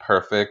had to be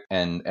perfect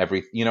and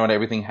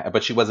everything,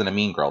 but she wasn't a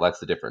mean girl. That's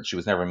the difference. She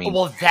was never mean.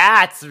 Well,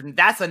 that's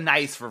a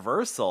nice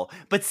reversal.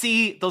 But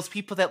see, those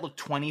people that look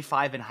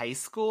 25 in high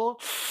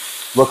school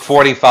look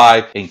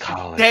 45 in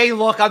college. I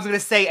was going to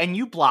say, and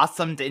you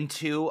blossomed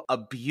into a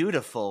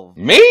beautiful...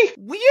 Me?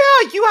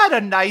 Yeah, you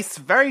had a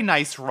very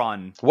nice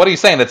run. What are you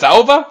saying? It's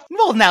over?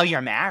 Well, now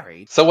you're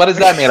married. So what does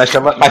that mean? I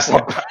should let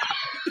myself...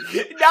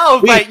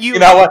 No, but you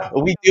know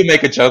what? We do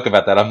make a joke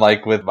about that. I'm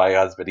like with my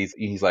husband.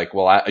 He's like,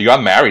 well,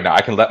 I'm married now.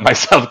 I can let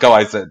myself go.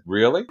 I said,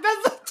 really?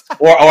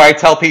 Or I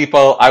tell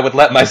people I would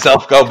let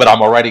myself go, but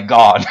I'm already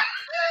gone.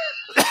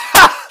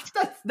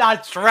 That's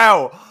not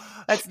true.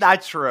 That's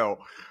not true.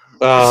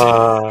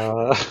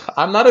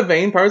 I'm not a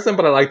vain person,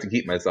 but I like to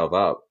keep myself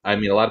up. I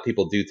mean, a lot of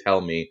people do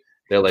tell me.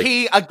 They're like,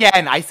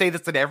 I say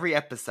this in every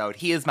episode.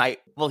 He's not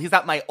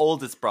my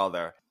oldest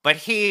brother, but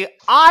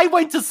I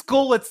went to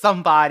school with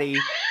somebody.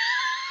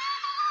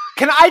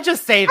 Can I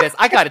just say this?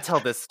 I gotta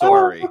tell this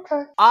story.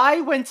 Okay.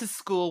 I went to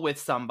school with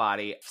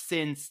somebody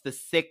since the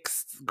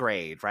 6th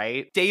grade,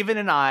 right? David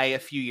and I, a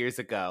few years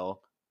ago,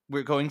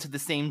 we're going to the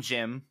same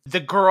gym. The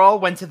girl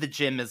went to the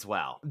gym as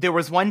well. There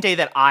was one day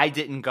that I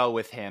didn't go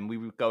with him. We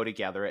would go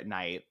together at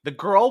night. The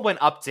girl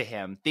went up to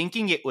him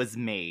thinking it was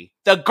me.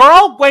 The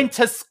girl went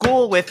to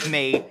school with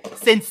me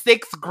since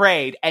 6th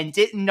grade and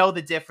didn't know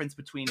the difference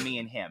between me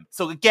and him.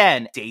 So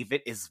again,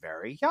 David is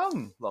very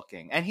young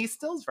looking, and he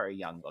still is very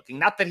young looking.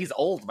 Not that he's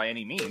old by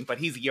any means, but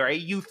he's very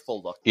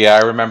youthful looking. Yeah,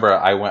 I remember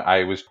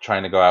I was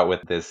trying to go out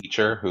with this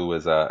teacher who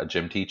was a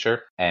gym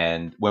teacher,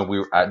 and when we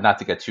were, not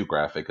to get too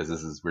graphic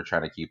because we're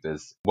trying to keep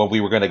this, when we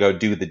were going to go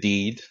do the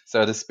deed,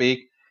 so to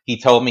speak, He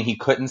told me he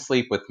couldn't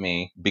sleep with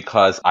me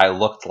because I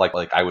looked like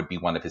I would be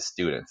one of his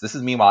students. This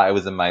is meanwhile I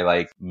was in my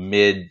like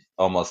mid,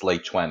 almost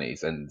late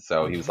 20s, and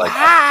so he was like,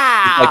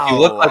 wow. "You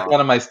look like one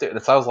of my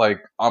students." I was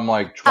like, "I'm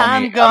like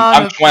 20.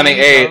 I'm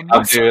 28.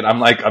 Dude,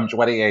 I'm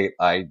 28.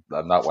 I'm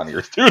not one of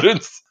your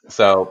students."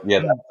 So yeah,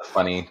 that's a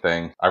funny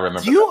thing. I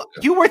remember.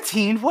 You were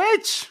Teen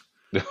Witch.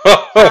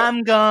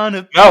 I'm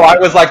gonna. No, I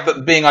was like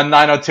being on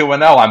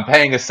 90210. I'm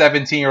paying a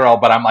 17-year-old,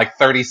 but I'm like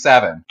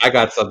 37. I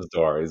got some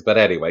stories, but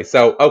anyway.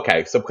 So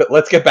okay, so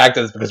let's get back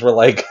to this because we're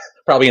like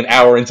probably an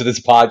hour into this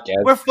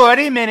podcast. We're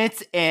 40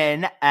 minutes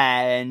in,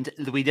 and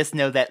we just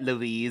know that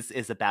Louise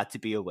is about to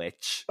be a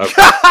witch.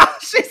 Okay.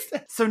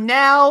 So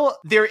now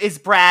there is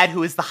Brad,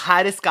 who is the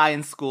hottest guy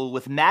in school.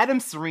 With Madame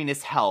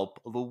Serena's help,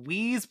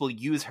 Louise will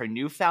use her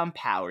newfound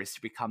powers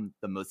to become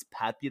the most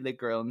popular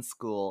girl in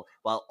school,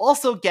 while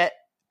also get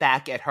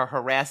back at her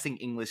harassing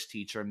English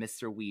teacher,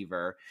 Mr.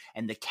 Weaver,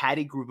 and the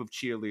catty group of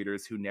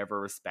cheerleaders who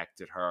never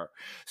respected her.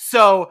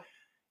 So,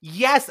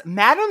 yes,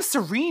 Madame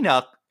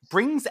Serena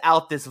brings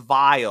out this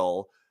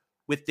vial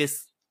with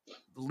this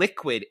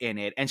liquid in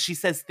it, and she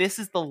says this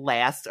is the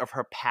last of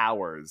her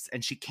powers,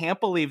 and she can't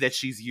believe that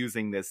she's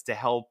using this to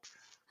help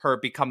her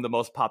become the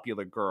most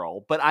popular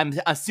girl. But I'm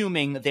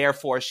assuming,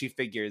 therefore, she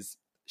figures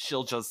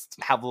she'll just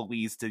have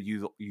Louise to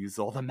use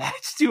all the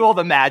do all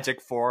the magic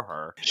for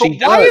her. She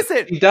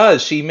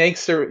does. She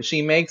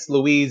makes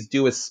Louise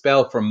do a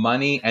spell for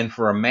money and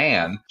for a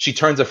man. She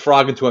turns a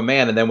frog into a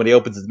man, and then when he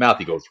opens his mouth,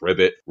 he goes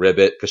ribbit,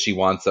 ribbit, because she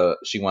wants a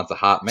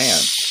hot man.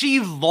 She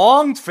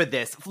longed for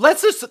this.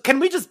 Can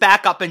we just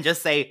back up and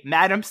just say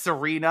Madame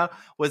Serena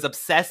was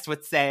obsessed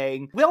with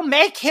saying, "We'll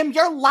make him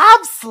your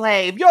love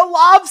slave, your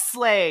love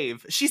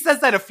slave." She says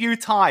that a few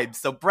times,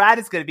 so Brad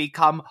is going to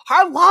become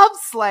her love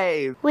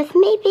slave. With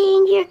me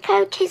being your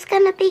coach, he's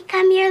gonna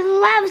become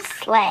your love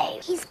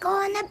slave. He's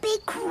gonna be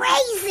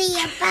crazy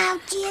about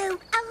you.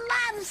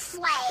 A love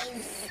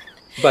slave.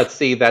 But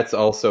see, that's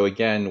also,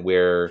 again,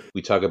 where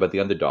we talk about the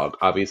underdog.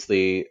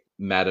 Obviously,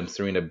 Madame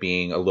Serena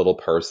being a little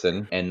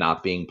person and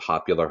not being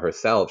popular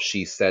herself,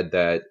 she said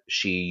that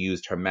she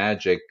used her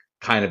magic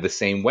kind of the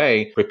same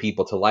way for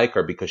people to like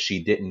her because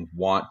she didn't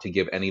want to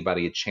give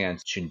anybody a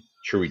chance to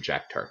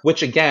reject her.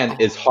 Which, again,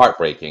 is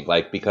heartbreaking.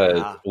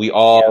 Because we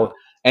all... Yeah.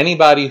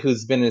 Anybody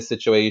who's been in a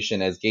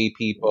situation as gay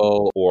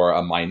people or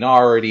a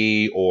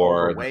minority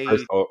or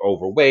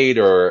overweight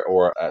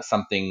or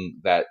something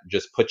that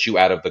just puts you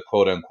out of the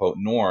quote unquote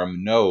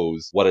norm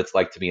knows what it's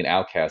like to be an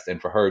outcast.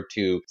 And for her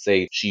to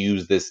say she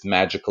used this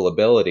magical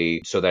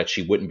ability so that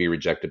she wouldn't be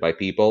rejected by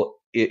people,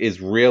 it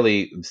is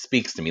really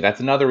speaks to me.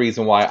 That's another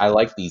reason why I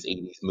like these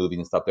 80s movies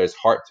and stuff. There's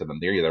heart to them.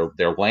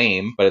 They're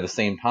lame, but at the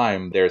same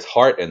time, there's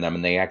heart in them,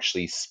 and they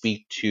actually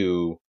speak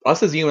to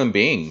us as human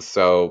beings.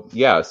 So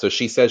yeah, so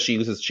she says she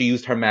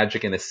used her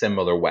magic in a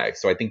similar way.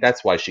 So I think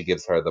that's why she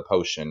gives her the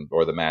potion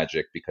or the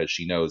magic, because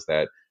she knows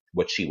that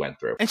what she went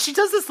through. And she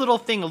does this little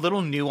thing, a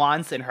little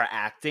nuance in her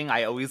acting.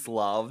 I always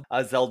loved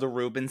Zelda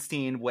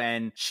Rubinstein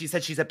when she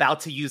said she's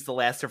about to use the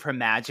last of her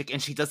magic, and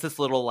she does this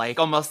little,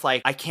 almost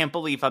like, I can't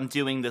believe I'm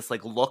doing this,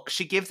 look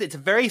she gives. It's a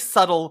very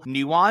subtle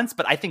nuance,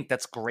 but I think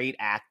that's great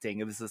acting.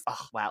 It was this,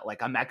 oh, wow,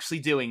 I'm actually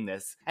doing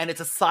this. And it's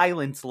a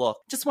silent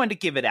look. Just wanted to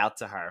give it out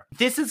to her.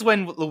 This is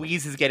when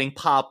Louise is getting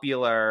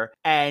popular,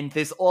 and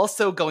there's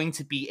also going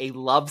to be a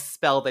love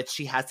spell that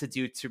she has to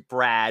do to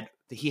Brad.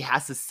 He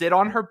has to sit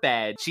on her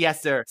bed. She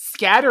has to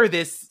scatter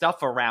this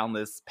stuff around,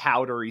 this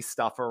powdery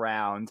stuff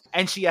around,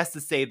 and she has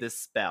to say this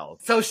spell.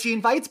 So she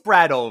invites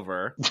Brad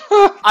over.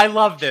 I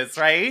love this,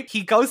 right?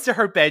 He goes to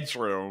her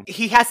bedroom.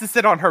 He has to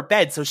sit on her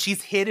bed, so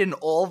she's hidden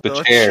all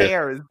the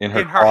chairs in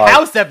her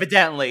house,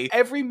 evidently.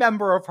 Every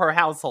member of her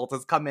household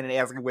has come in and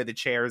asking where the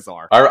chairs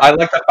are. I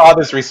like the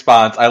father's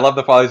response. I love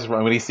the father's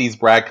response when he sees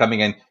Brad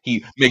coming in.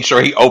 He makes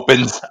sure he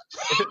opens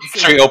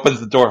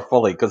the door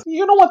fully, because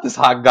you don't want this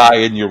hot guy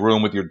in your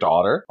room with your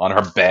daughter on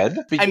her bed.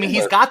 I mean,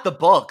 he's got the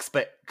books,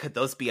 but could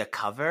those be a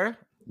cover?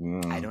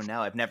 I don't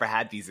know. I've never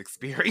had these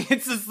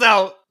experiences,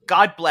 so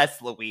God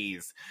bless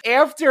Louise.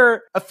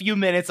 After a few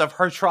minutes of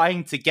her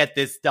trying to get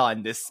this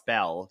done, this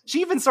spell,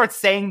 she even starts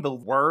saying the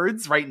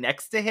words right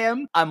next to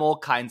him. I'm all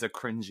kinds of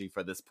cringy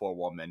for this poor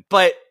woman.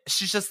 But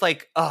she's just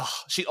like, ugh.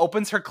 She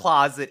opens her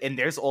closet and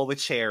there's all the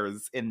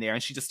chairs in there,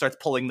 and she just starts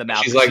pulling them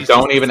out. She's like,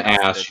 don't even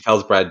ask. She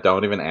tells Brad,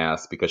 don't even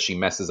ask, because she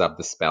messes up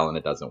the spell and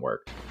it doesn't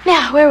work.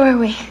 Now, where were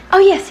we? Oh,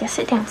 yes,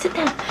 sit down.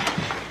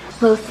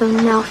 Lotham,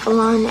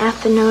 Nalphalon,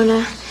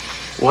 Athenota.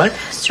 What?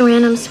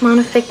 Serenum,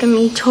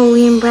 Smonificum,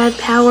 Aetolium, Brad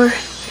Power.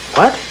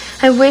 What?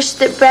 I wish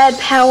that Brad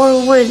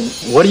Power would...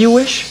 What do you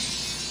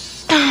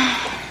wish?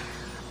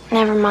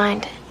 Never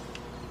mind.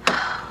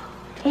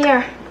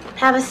 Here,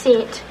 have a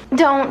seat.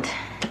 Don't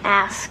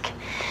ask.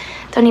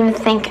 Don't even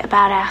think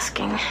about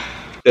asking.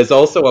 There's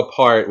also a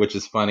part which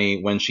is funny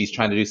when she's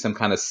trying to do some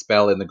kind of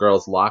spell in the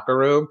girls' locker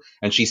room,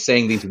 and she's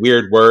saying these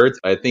weird words.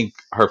 I think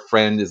her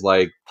friend is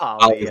like,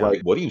 Polly,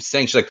 like, what are you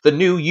saying? She's like, the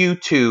new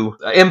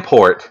U2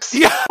 import.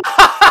 Yeah.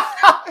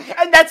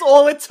 And that's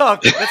all it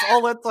took. That's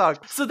all it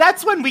took. So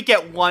that's when we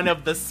get one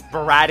of the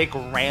sporadic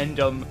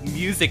random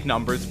music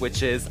numbers,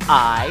 which is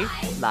I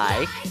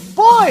Like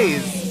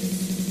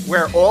Boys,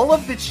 where all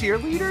of the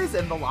cheerleaders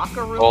in the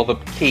locker room, all the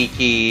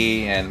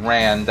Kiki and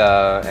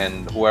Randa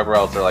and whoever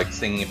else are like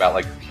singing about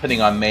like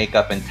putting on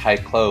makeup and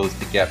tight clothes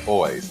to get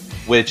boys.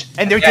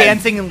 And they're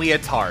dancing in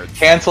leotards.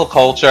 Cancel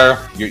culture.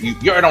 You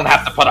don't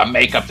have to put on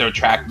makeup to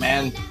attract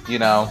men, you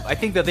know. I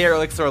think the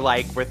lyrics are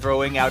like, we're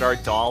throwing out our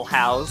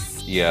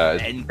dollhouse. Yeah.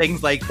 And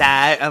things like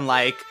that. And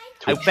like,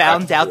 I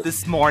found out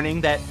this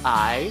morning that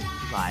I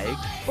like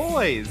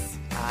boys.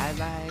 I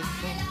like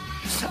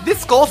boys.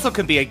 This also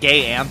could be a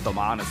gay anthem,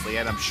 honestly,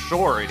 and I'm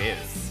sure it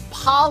is.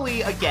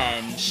 Polly,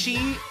 again,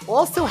 she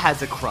also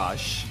has a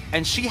crush.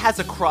 And she has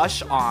a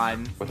crush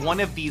on one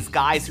of these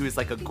guys who is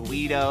like a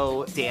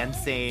Guido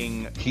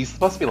dancing. He's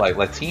supposed to be like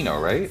Latino,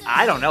 right?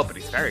 I don't know, but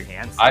he's very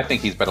handsome. I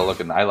think he's better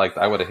looking. I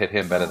would have hit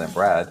him better than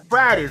Brad.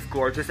 Brad is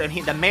gorgeous, and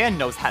the man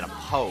knows how to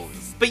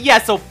pose. But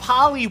yeah, so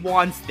Polly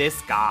wants this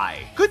guy.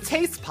 Good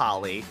taste,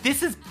 Polly.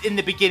 This is in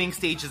the beginning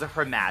stages of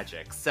her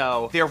magic.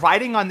 So they're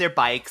riding on their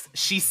bikes.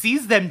 She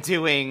sees them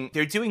doing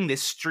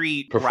this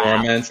street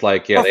performance, rap.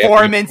 like yeah,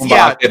 performance, they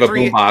have a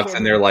boombox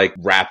and they're like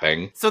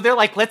rapping. So they're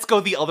like, let's go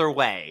the other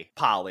way,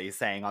 Polly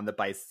saying on the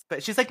bike.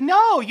 But she's like,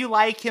 no, you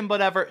like him,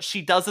 whatever.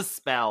 She does a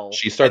spell.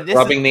 She starts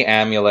rubbing the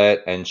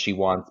amulet, and she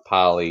wants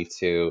Polly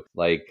to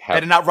like have.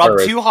 Better not rub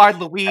too hard,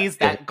 Louise.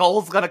 That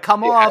goal's gonna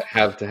come off.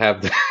 Have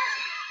the.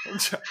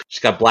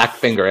 She's got black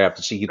finger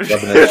after she keeps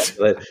rubbing it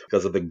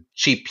because of the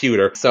cheap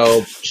pewter.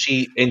 So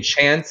she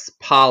enchants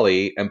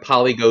Polly, and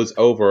Polly goes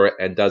over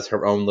and does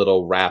her own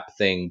little rap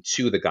thing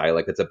to the guy.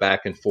 Like it's a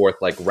back and forth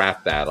like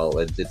rap battle.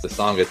 And it's a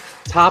song is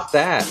top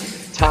that,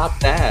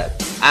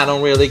 I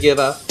don't really give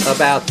a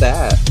about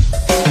that.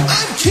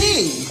 I'm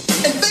king,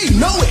 and they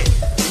know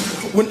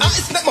it. When I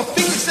snap my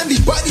fingers,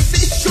 everybody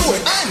says sure,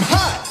 I'm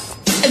hot,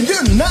 and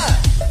you're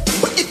not.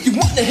 But if you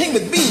want to hang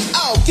with me,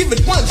 I'll give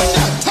it one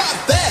shot.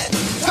 Top that.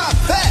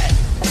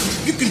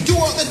 You can do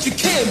all that you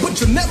can, but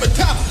you'll never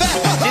top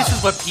that. This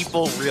is what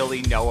people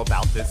really know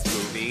about this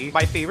movie.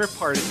 My favorite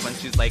part is when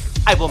she's like,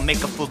 I will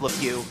make a fool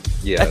of you.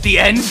 Yeah. At the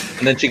end.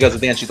 And then she goes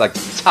at the end, she's like,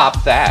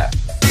 top that.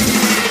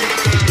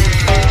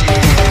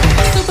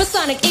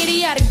 Supersonic,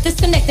 idiotic,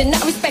 disconnected,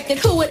 not respected.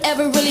 Who would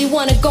ever really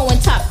want to go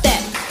and top that?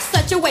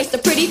 Such a waste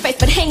of pretty face,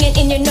 but hanging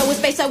in your nose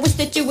face. I wish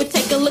that you would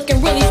take a look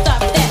and really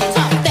stop that.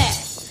 Top that.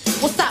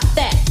 Well, stop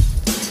that.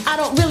 I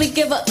don't really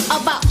give a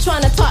about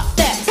trying to top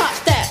that.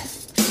 Top that.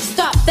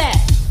 Stop that.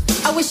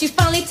 I wish you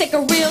finally take a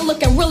real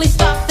look and really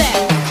stop that.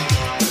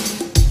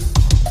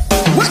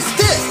 What's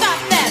this? Stop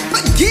that.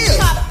 What gives?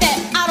 Top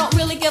that. I don't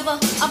really give a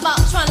about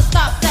trying to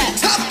stop that.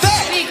 Top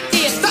that. Big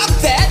deal. Stop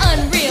that.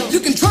 Unreal. You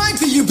can try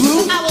to, you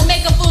blue. I will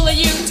make a fool of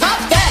you. Top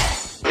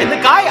that. And the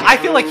guy, I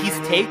feel like he's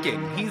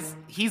taken.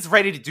 He's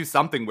ready to do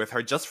something with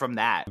her just from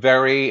that.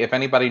 Very, if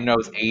anybody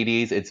knows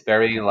 80s, it's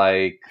very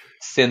like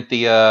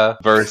Cynthia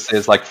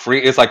versus like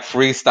it's like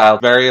freestyle,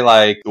 very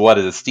like, what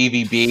is it,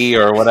 Stevie B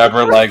or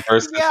whatever, like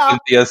versus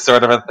Cynthia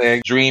sort of a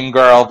thing. Dream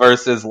Girl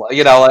versus,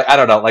 you know, like, I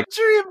don't know, like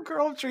Dream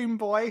Girl, Dream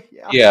Boy.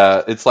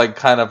 Yeah, it's like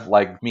kind of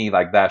like me,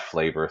 like that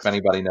flavor. If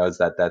anybody knows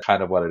that, that's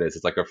kind of what it is.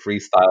 It's like a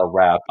freestyle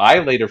rap. I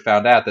later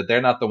found out that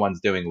they're not the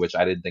ones doing, which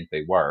I didn't think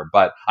they were,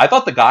 but I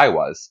thought the guy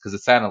was, because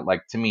it sounded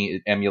like, to me,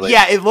 it emulated.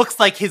 Yeah, it looks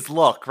like his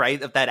look, right,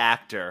 of that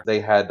actor. They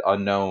had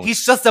unknowns.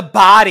 He's just a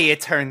body,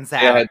 it turns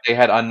out. They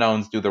had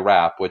unknowns do the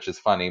rap, which is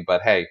funny,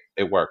 but hey,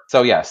 it worked.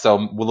 So yeah, so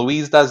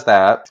Louise does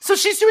that. So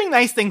she's doing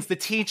nice things. The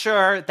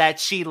teacher that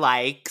she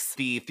likes,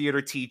 the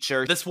theater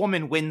teacher, this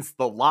woman wins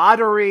the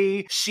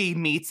lottery. She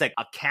meets a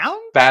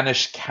count?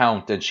 Spanish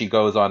count, and she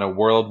goes on a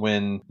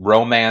whirlwind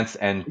romance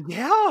and...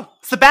 Yeah.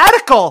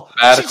 Sabbatical.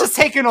 She's just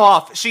taken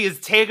off. She is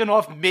taken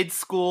off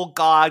mid-school,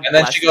 God. And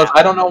then she goes,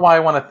 I don't know why I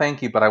want to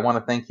thank you, but I want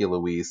to thank you,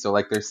 Louise. So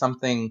like there's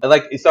something,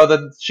 like, so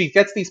that she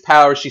gets these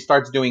powers, she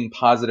starts doing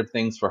positive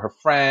things for her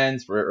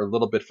friends, for a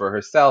little bit for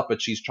herself,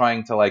 but she's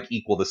trying to like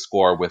equal the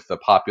score with the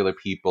popular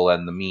people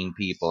and the mean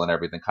people and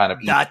everything. Kind of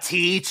the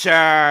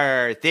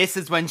teacher. This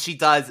is when she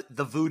does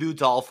the voodoo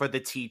doll for the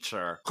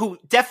teacher, who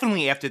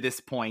definitely after this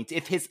point,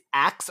 if his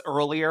acts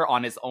earlier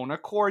on his own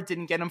accord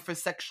didn't get him for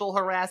sexual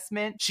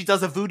harassment, she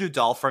does a voodoo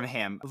doll from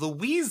him.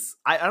 Louise,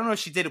 I don't know if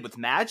she did it with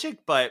magic,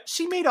 but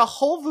she made a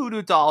whole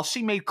voodoo doll.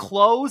 She made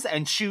clothes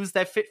and shoes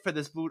that fit for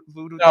this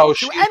voodoo doll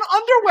too, and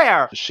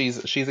underwear.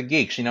 She's a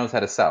geek. She knows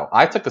how to sew.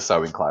 I took a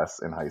sewing class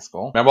in high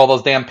school. Remember all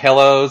those damn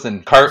pillows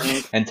and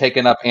curtains and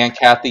taking up Aunt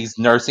Kathy's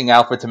nursing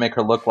outfit to make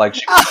her look like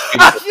she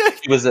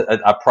was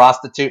a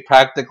prostitute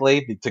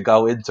practically to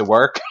go into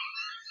work.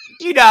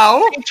 You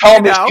know. She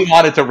told me she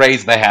wanted to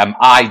raise the hem.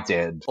 I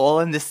did.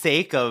 All in the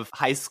sake of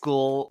high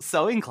school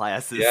sewing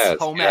classes. Yes,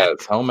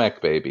 home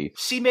ec, baby.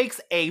 She makes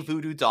a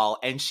voodoo doll,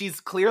 and she's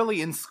clearly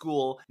in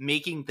school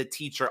making the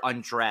teacher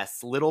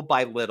undress little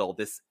by little.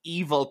 This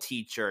evil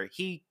teacher.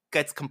 He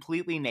gets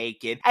completely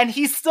naked, and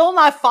he's still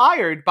not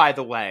fired, by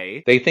the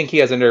way. They think he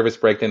has a nervous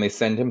breakdown. They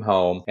send him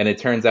home, and it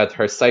turns out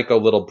her psycho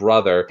little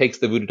brother takes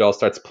the voodoo doll,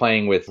 starts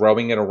playing with,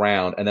 throwing it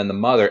around, and then the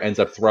mother ends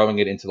up throwing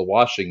it into the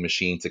washing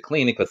machine to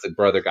clean it because the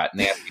brother got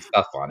nasty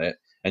stuff on it.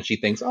 And she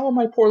thinks, oh,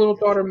 my poor little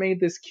daughter made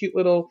this cute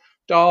little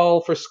doll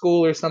for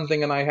school or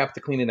something, and I have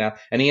to clean it out.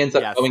 And he ends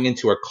up going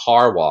into a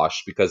car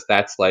wash because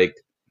that's like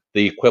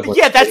the equivalent.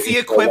 Yeah, that's the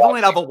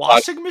equivalent of a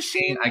washing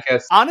machine, I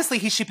guess. Honestly,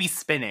 he should be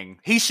spinning.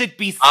 He should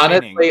be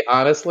spinning.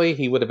 Honestly,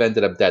 he would have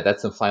ended up dead.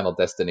 That's some Final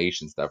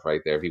Destination stuff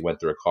right there if he went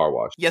through a car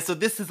wash. Yeah, so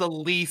this is at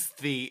least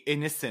the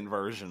innocent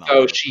version of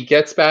So it. she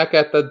gets back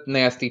at the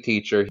nasty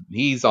teacher.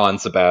 He's on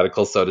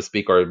sabbatical, so to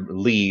speak, or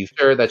leave.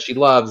 Her that she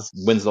loves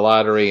wins the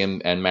lottery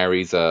and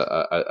marries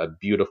a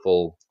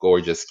beautiful,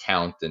 gorgeous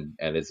count and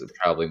is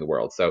traveling the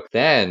world. So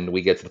then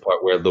we get to the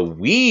part where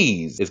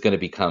Louise is going to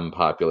become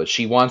popular.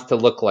 She wants to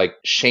look like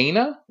Shayna.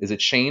 Is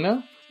it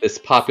Shayna? This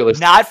popular,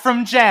 not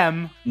from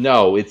Gem.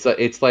 No, it's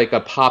like a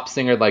pop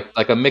singer, like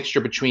a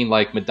mixture between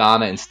like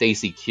Madonna and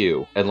Stacey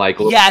Q, and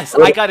like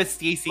I got a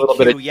Stacey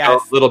Q.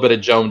 Yes, a little bit of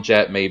Joan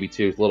Jett, maybe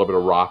too, a little bit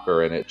of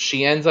rocker in it.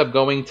 She ends up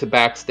going to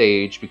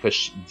backstage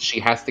because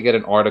she has to get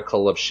an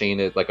article of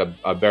Shayna, like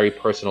a very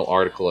personal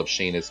article of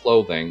Shayna's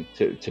clothing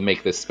to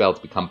make this spell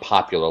to become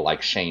popular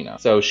like Shayna.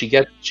 So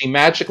she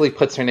magically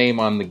puts her name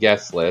on the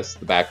guest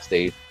list, the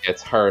backstage.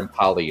 Gets her and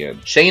Polly in.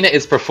 Shayna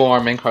is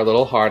performing her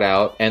little heart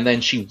out, and then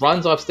she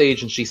runs off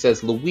stage and she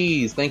says,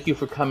 Louise, thank you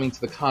for coming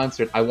to the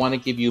concert. I want to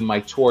give you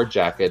my tour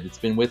jacket. It's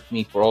been with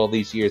me for all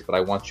these years, but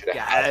I want you to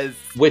have it.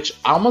 Which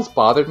almost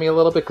bothered me a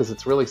little bit because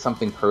it's really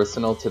something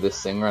personal to this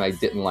singer, and I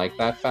didn't like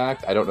that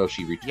fact. I don't know if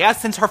she returned. Yeah,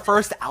 since her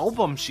first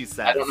album, she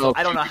said. I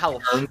don't know how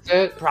earns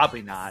it.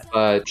 Probably not.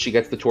 But she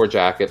gets the tour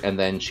jacket, and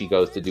then she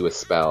goes to do a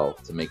spell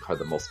to make her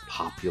the most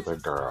popular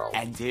girl.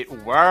 And it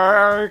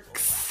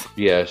works.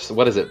 Yeah, so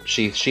what is it?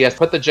 She has to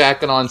put the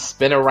jacket on,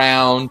 spin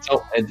around,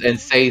 and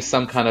say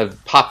some kind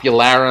of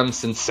popularum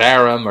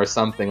sincerum or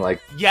something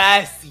like.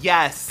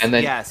 Yes, and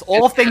then, yes.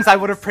 All things I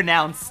would have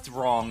pronounced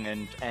wrong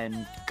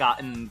and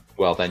gotten.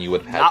 Well, then you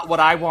would have not what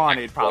I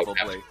wanted, probably.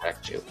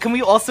 Can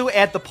we also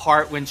add the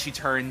part when she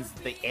turns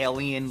the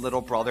alien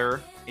little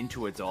brother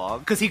into a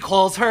dog? Because he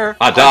calls her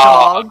a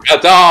dog.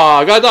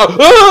 Ah!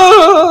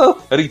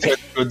 And he turns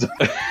into a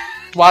dog.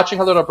 Watching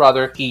her little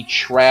brother, he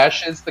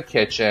trashes the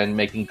kitchen,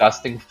 making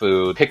gusting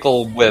food,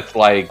 pickled with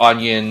like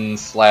onion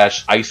 /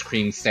 ice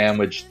cream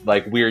sandwich,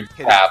 like weird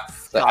crap.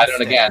 I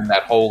don't, again,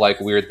 that whole like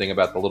weird thing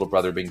about the little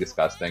brother being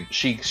disgusting.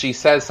 She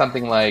says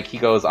something like, he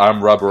goes,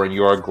 I'm rubber and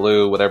you're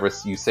glue. Whatever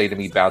you say to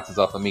me bounces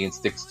off of me and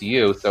sticks to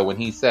you. So when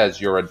he says,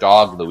 you're a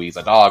dog, Louise,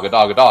 a dog,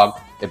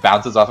 it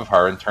bounces off of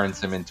her and turns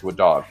him into a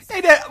dog.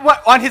 And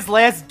on his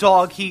last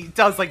dog, he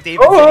does like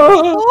David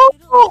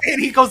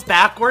and he goes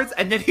backwards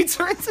and then he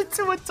turns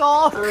into a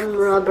dog. I'm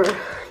rubber,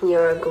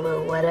 you're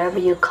glue. Whatever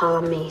you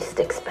call me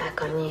sticks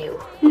back on you.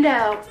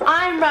 No,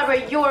 I'm rubber,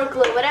 you're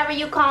glue. Whatever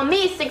you call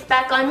me sticks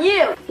back on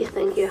you. You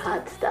think you're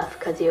hot stuff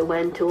because you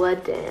went to a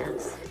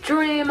dance.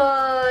 Dream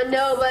on,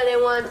 nobody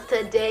wants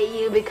to date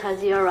you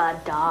because you're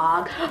a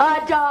dog.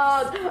 A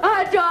dog!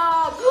 A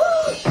dog!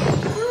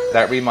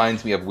 That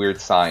reminds me of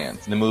Weird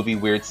Science. In the movie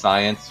Weird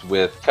Science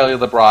with Kelly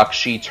LeBrock,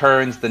 she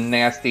turns the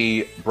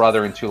nasty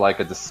brother into like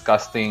a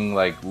disgusting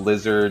like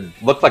lizard,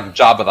 looked like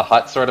Jabba the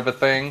Hutt sort of a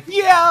thing.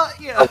 Yeah.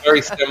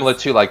 Very similar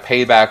to like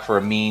payback for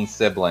a mean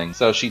sibling.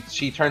 So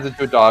she turns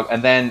into a dog,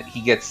 and then he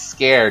gets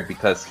scared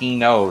because he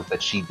knows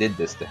that she did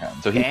this to him.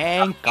 So he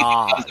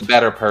becomes a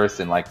better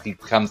person. Like he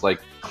becomes like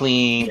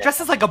clean. He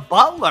dresses like a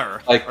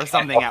butler or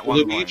something at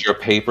one point. Your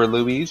paper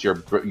Louise, your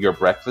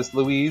breakfast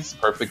Louise,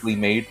 perfectly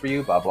made for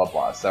you, blah, blah,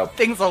 blah. So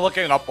things are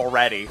looking up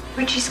already.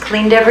 Richie's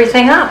cleaned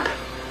everything up.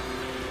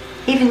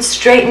 Even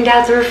straightened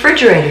out the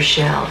refrigerator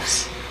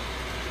shelves.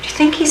 Do you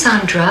think he's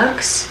on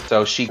drugs?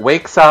 So she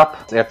wakes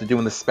up after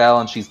doing the spell,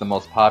 and she's the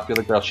most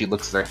popular girl. She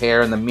looks at her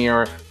hair in the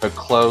mirror. Her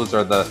clothes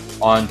are the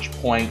on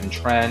point and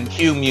trend.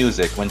 Cue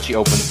music when she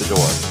opens the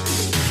door.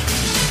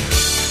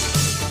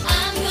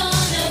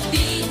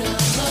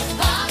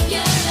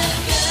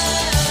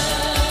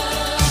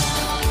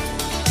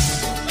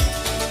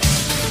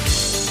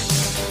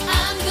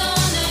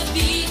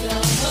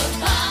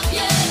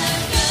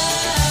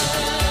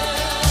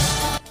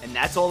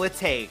 That's all it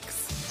takes.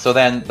 So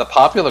then the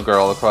popular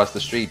girl across the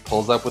street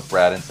pulls up with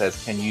Brad and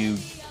says, you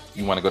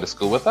want to go to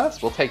school with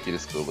us? We'll take you to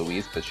school,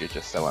 Louise, because you're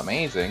just so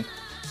amazing.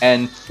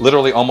 And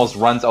literally almost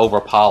runs over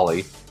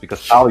Polly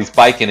because Polly's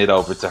biking it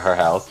over to her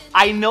house.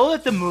 I know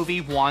that the movie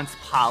wants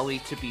Polly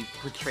to be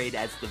portrayed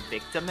as the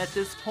victim at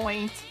this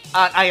point.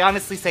 I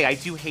honestly say I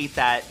do hate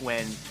that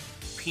when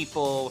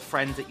people,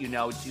 friends that you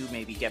know, do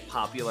maybe get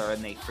popular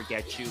and they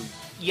forget you.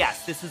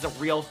 Yes, this is a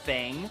real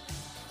thing.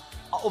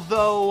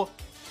 Although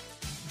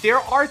there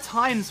are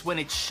times when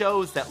it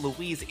shows that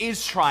Louise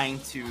is trying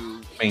to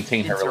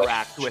maintain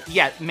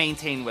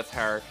with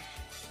her.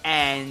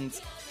 And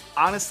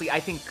honestly,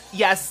 I think,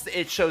 yes,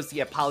 it shows,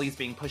 Polly's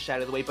being pushed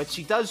out of the way, but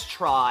she does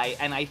try.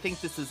 And I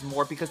think this is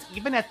more because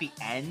even at the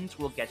end,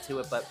 we'll get to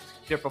it, but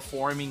they're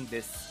performing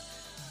this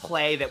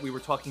play that we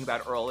were talking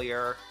about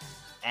earlier.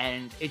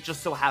 And it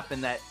just so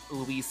happened that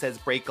Louise says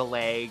break a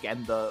leg,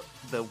 and the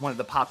one of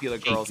the popular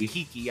girls,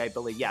 Kiki, I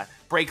believe,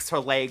 breaks her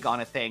leg on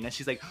a thing, and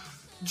she's like,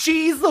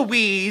 "Geez,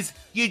 Louise,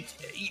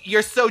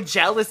 you're so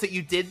jealous that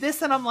you did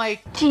this," and I'm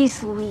like,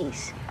 "Geez,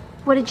 Louise,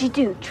 what did you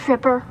do,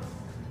 trip her?"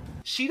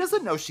 She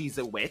doesn't know she's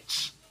a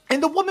witch.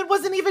 And the woman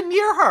wasn't even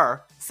near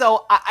her.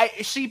 So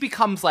she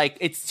becomes like,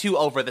 it's too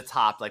over the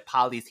top, like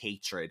Polly's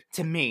hatred.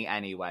 To me,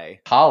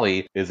 anyway.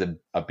 Polly is a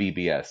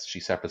BBS.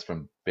 She suffers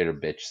from bitter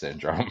bitch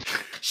syndrome.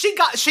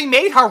 She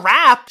made her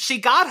rap. She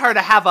got her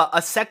to have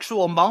a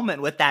sexual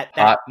moment with that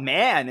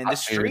man in the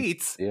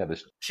streets. Yeah.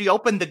 She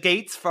opened the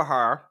gates for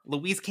her.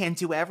 Louise can't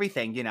do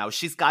everything,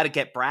 She's got to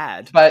get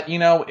Brad. But,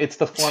 it's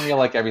the formula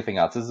like everything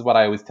else. This is what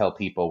I always tell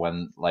people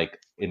when, like,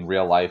 in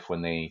real life,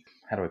 when they...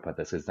 How do I put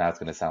this? Because now it's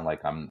going to sound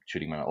like I'm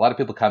shooting my mouth. A lot of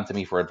people come to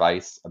me for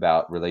advice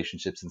about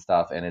relationships and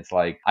stuff, and it's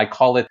like, I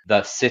call it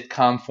the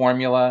sitcom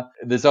formula.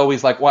 There's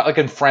always like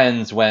in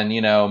Friends when,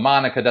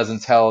 Monica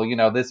doesn't tell,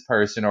 this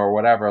person or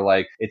whatever,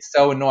 like, it's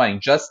so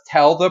annoying. Just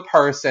tell the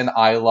person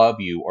I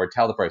love you, or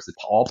tell the person.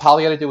 All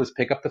Polly had to do was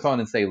pick up the phone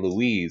and say,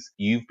 "Louise,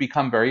 you've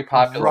become very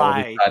popular all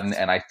of a sudden,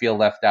 and I feel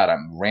left out.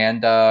 I'm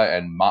Miranda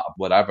and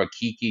whatever,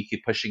 Kiki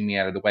keep pushing me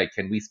out of the way.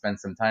 Can we spend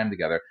some time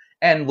together?"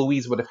 And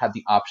Louise would have had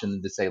the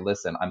option to say,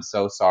 "Listen, I'm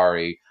so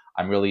sorry.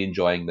 I'm really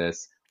enjoying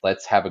this.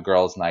 Let's have a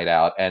girls' night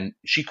out." And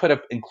she could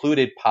have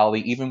included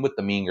Polly even with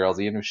the mean girls,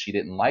 even if she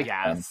didn't like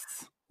them.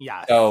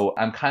 Yes. So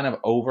I'm kind of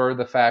over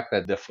the fact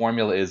that the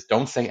formula is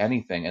don't say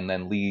anything and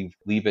then leave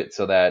it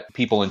so that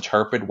people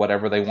interpret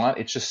whatever they want.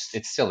 It's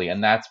silly.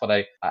 And that's what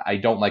I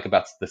don't like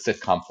about the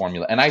sitcom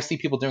formula. And I see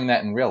people doing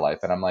that in real life.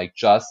 And I'm like,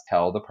 just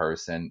tell the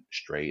person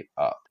straight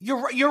up.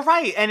 You're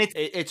right. And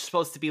it's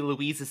supposed to be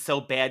Louise is so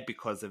bad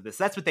because of this.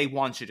 That's what they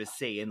want you to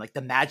see. And like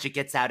the magic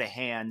gets out of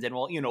hand and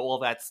all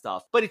that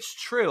stuff. But it's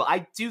true.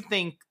 I do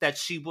think that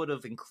she would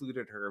have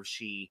included her if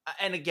she,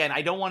 and again,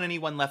 I don't want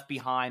anyone left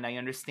behind. I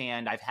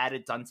understand. I've had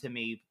it done to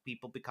me.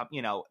 People become,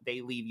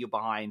 they leave you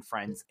behind,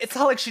 friends. It's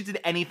not like she did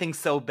anything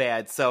so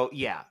bad. So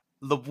yeah,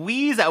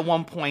 Louise at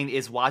one point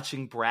is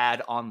watching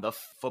Brad on the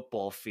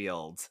football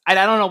field. And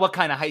I don't know what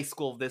kind of high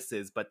school this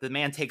is, but the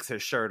man takes her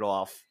shirt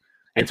off.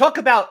 And talk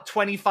about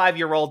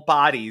 25-year-old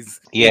bodies.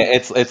 Yeah,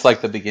 it's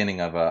like the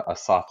beginning of a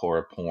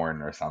softcore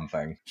porn or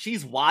something.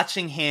 She's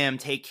watching him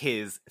take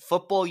his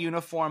football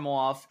uniform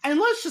off. And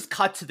let's just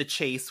cut to the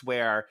chase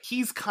where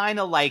he's kind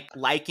of like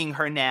liking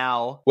her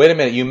now. Wait a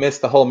minute, you missed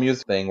the whole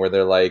music thing where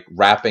they're like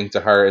rapping to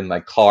her in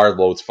like car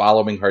loads,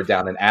 following her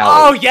down an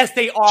alley. Oh, yes,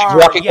 they are.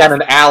 She's walking down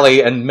an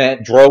alley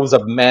and droves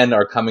of men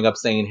are coming up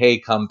saying, "Hey,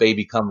 come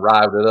baby, come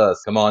ride with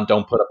us. Come on,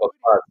 don't put up a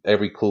fight."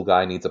 Every cool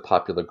guy needs a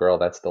popular girl.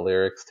 That's the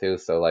lyrics too.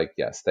 So like,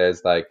 yes,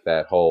 there's like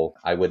that whole,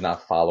 I would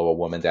not follow a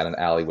woman down an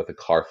alley with a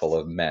car full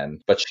of men.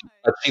 But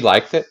she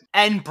liked it.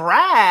 And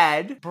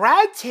Brad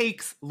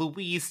takes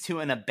Louise to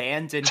an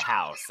abandoned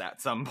house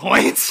at some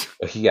point.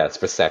 Yes,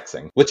 for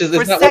sexing. Which is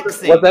for not,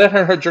 sexing. Was that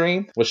her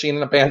dream? Was she in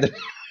an abandoned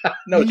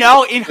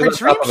No, in her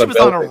dream she was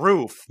on a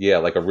roof. Yeah,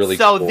 like a really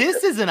So cool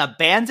this is an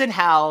abandoned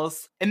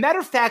house. And matter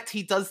of fact,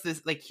 he does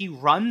this, like he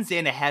runs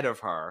in ahead of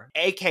her,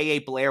 aka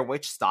Blair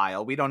Witch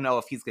style. We don't know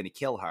if he's going to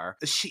kill her.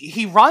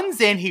 He runs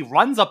in, he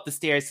runs up the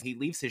stairs, he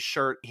leaves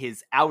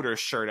his outer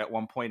shirt at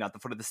one point at the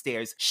foot of the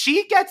stairs.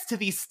 She gets to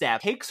these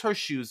steps, takes her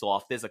shoes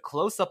off. There's a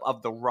close-up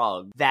of the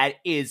rug that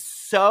is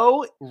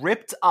so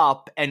ripped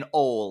up and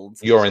old.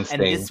 Urine stains.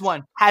 And this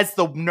one has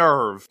the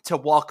nerve to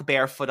walk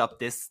barefoot up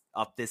this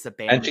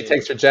abandoned. And she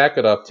takes her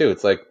jacket off too.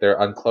 It's like they're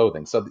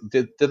unclothing. So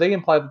do they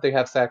imply that they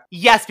have sex?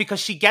 Yes, because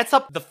she gets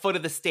up the foot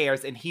of the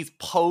stairs and he's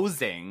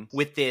posing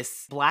with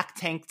this black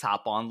tank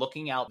top on,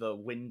 looking out the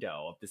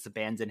window of this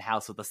abandoned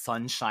house with the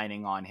sun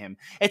shining on him.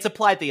 It's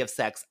implied they have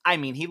sex. I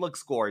mean, he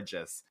looks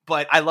gorgeous,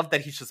 but I love that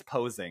he's just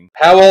posing.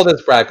 How old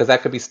is Brad? Because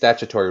that could be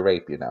statutory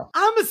rape,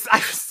 I'm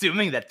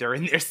assuming that they're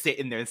in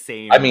their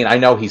same. I mean, I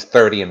know he's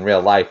 30 in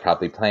real life,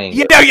 probably playing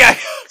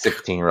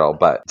 16-year-old,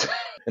 but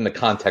in the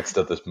context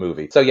of this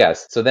movie. So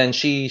yes, so then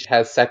she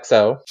has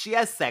sexo. She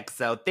has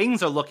sexo.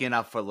 Things are looking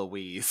up for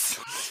Louise.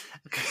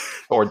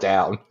 Or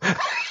down.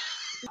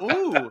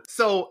 Ooh.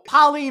 So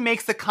Polly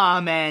makes a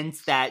comment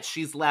that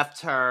she's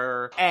left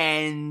her,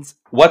 and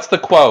What's the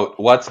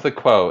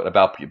quote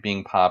about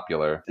being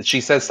popular?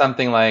 She says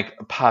something like,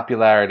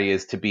 "Popularity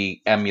is to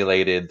be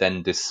emulated,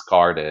 then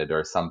discarded,"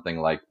 or something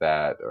like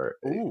that. Or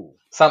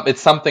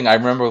it's something, I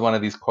remember one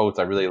of these quotes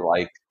I really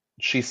liked.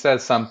 She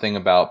says something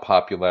about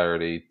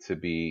popularity to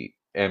be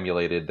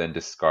emulated, then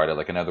discarded.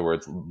 Like, in other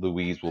words,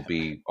 Louise will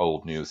be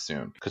old news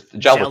soon.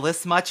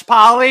 Jealous much,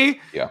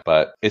 Polly? Yeah,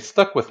 but it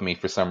stuck with me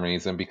for some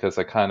reason because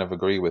I kind of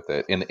agree with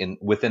it.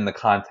 Within the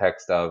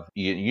context of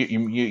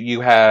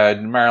you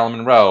had Marilyn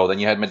Monroe, then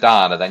you had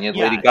Madonna, then you had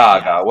Lady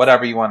Gaga,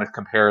 whatever you want to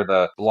compare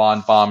the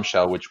blonde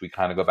bombshell, which we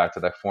kind of go back to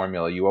that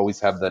formula. You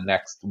always have the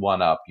next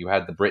one up. You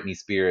had the Britney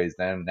Spears,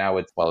 then now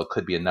it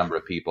could be a number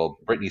of people.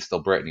 Britney's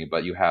still Britney,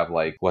 but you have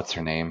like, what's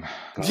her name?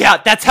 Yeah,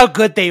 that's how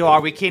good they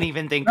are. We can't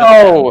even think of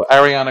them.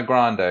 Ariana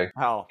Grande.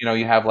 Oh. You know,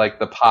 you have like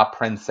the pop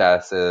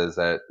princesses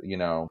that, you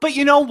know. But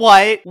you know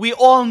what? We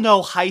all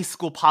know high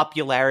school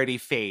popularity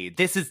fade.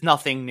 This is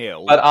nothing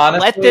new. But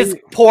honestly, let this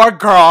poor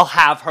girl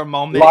have her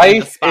moment in the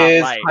life is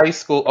spotlight. high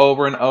school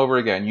over and over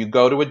again. You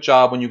go to a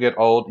job when you get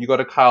old. You go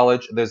to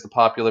college, there's the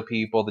popular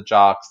people, the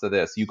jocks, the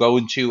this. You go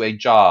into a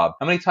job.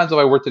 How many times have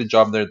I worked at a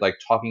job and they're like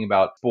talking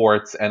about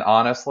sports? And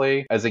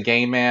honestly, as a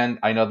gay man,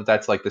 I know that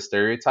that's like the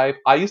stereotype.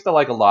 I used to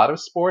like a lot of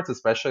sports,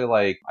 especially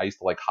like I used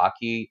to like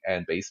hockey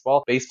and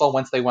baseball. Baseball,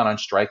 once they went on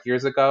strike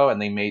years ago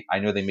and I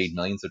know they made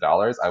millions of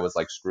dollars, I was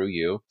like, screw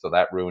you. So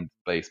that ruined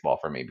baseball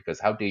for me, because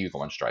how dare you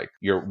go on strike?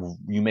 You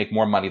make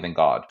more money than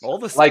God. All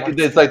the like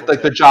it's like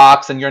the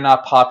jocks, and you're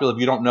not popular if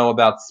you don't know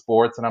about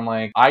sports. And I'm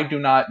like, I do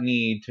not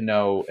need to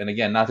know. And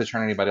again, not to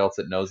turn anybody else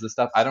that knows this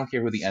stuff, I don't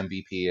care who the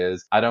MVP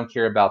is. I don't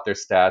care about their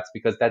stats,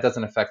 because that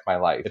doesn't affect my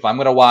life. If I'm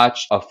going to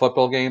watch a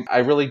football game, I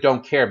really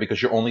don't care,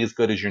 because you're only as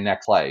good as your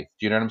next play.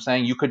 Do you know what I'm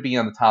saying? You could be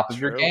on the top of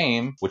your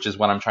game, which is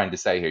what I'm trying to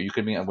say here. You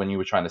could be, when you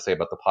were trying to say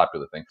about the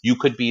popular thing, you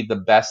could be the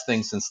best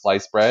thing since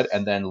sliced bread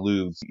and then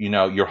lose, you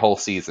know, your whole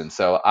season.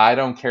 So I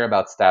don't care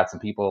about stats,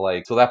 and people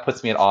like, so that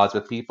puts me at odds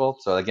with people.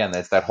 So again,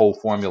 that's that whole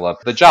formula,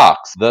 the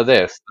jocks, the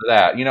this, the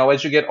that. You know,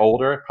 as you get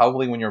older,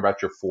 probably when you're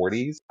about your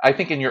 40s, I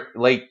think in your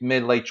late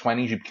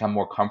 20s, you become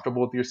more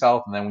comfortable with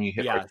yourself. And then when you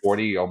hit like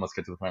 40, you almost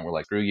get to the point where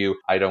like, screw you,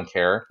 I don't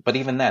care. But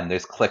even then,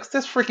 there's cliques.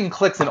 There's freaking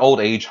cliques in old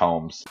age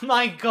homes.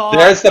 My God.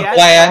 There's the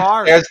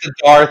Blanche, there's the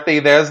Dorothy,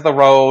 there's the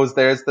Rose,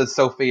 there's the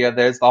Sophia,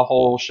 there's the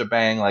whole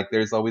shebang. Like,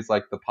 there's always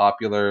like the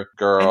popular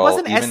girl. And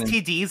wasn't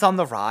STDs on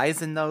the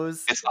rise in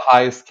those? It's the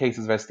highest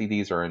cases of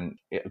STDs are in,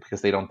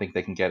 because they don't think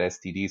they can get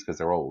STDs because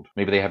they're old.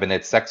 Maybe they haven't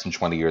had sex in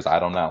 20 years. I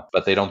don't know.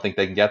 But they don't think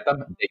they can get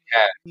them. They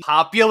can.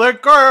 Popular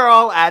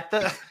girl at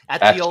the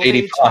old Shady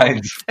age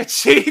Pines. At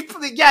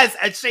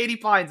Shady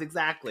Pines,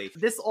 exactly.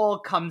 This all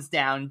comes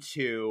down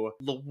to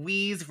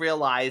Louise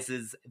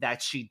realizes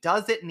that she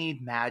doesn't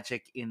need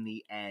magic in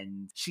the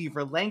end. She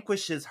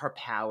relinquishes her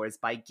powers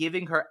by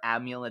giving her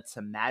amulet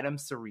to Madame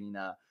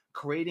Serena,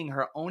 creating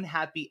her own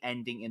happy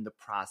ending in the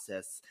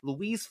process.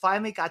 Louise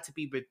finally got to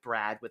be with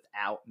Brad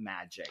without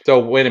magic. So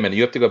wait a minute,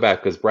 you have to go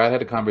back, because Brad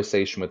had a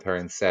conversation with her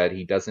and said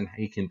he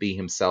can be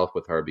himself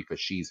with her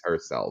because she's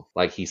herself.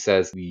 Like, he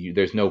says,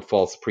 there's no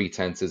false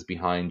pretenses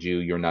behind you.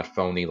 You're not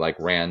phony like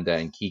Randa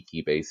and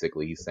Kiki,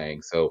 basically, he's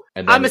saying. So,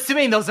 and then I'm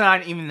assuming those are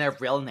not even their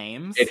real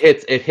names. It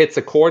hits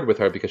a chord with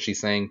her, because she's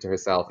saying to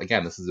herself,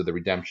 again, this is the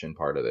redemption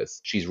part of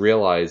this. She's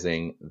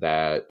realizing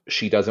that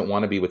she doesn't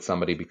want to be with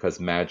somebody because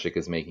magic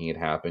is making it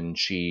happen.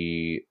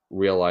 She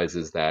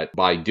realizes that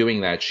by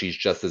doing that, she's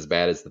just as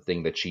bad as the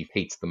thing that she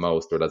hates the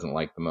most or doesn't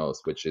like the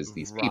most, which is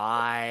these people.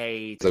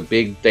 It's a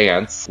big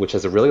dance, which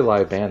has a really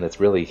live band that's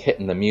really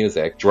hitting the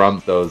music.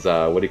 Those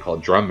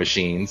drum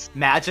machines.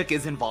 Magic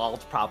is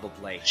involved,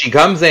 probably. She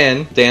comes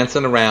in,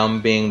 dancing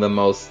around, being the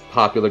most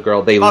popular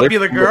girl. They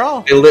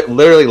girl? They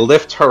literally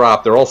lift her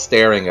up. They're all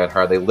staring at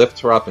her. They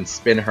lift her up and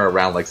spin her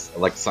around like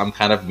some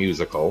kind of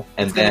musical.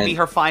 And it's going to be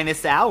her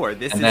finest hour.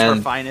 This is her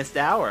finest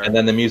hour. And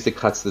then the music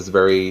cuts this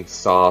very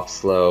soft,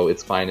 slow,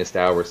 Its Finest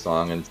Hour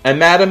song. And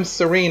Madame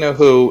Serena,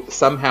 who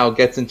somehow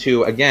gets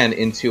into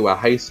a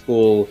high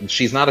school.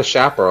 She's not a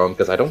chaperone,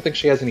 because I don't think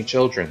she has any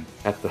children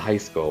at the high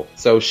school.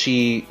 So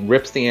she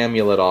rips the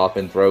amulet off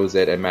and throws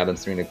it, and Madame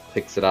Serena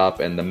picks it up,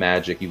 and the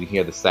magic, you can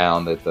hear the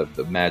sound that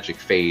the magic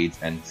fades,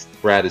 and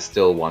Brad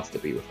still wants to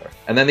be with her.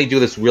 And then they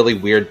do this really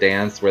weird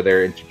dance where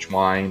they're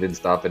intertwined and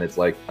stuff, and it's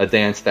like a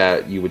dance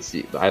that you would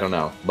see, I don't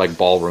know, like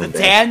ballroom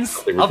dance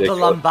of the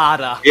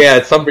lambada. Yeah,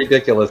 it's some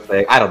ridiculous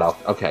thing. I don't know.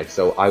 Okay,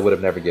 so I would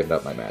have never given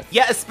up my magic.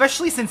 Yeah,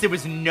 especially since there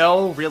was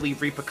no really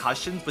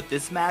repercussions with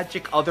this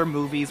magic. Other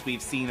movies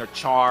we've seen are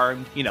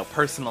Charmed,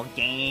 Personal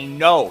Gain.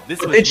 No, this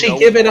was. Did she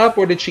give it up,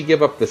 or did she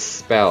give up the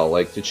spell?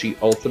 Like, did she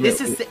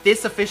ultimately?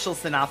 This official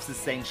synopsis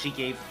saying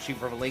she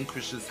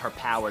relinquishes her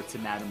power to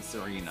Madame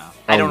Serena.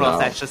 I don't know if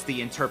that's just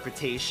the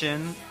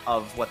interpretation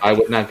of what. I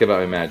would not give up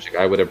my magic.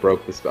 I would have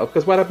broke the spell,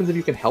 because what happens if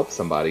you can help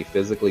somebody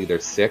physically? They're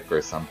sick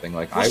or something.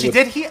 Like, well, she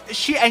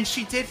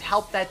did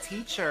help that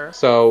teacher.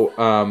 So,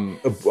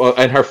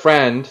 and her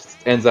friend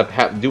ends up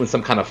doing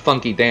some kind of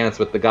funky dance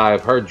with the guy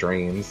of her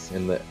dreams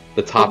in the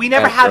top. But we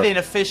never have an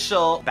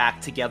official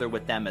back together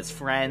with them as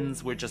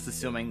friends. We're just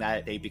assuming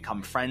that they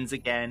become friends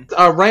again.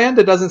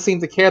 Randa doesn't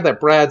seem to care that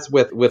Brad's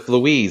with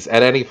Louise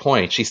at any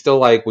point. She still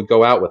would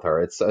go out with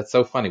her. It's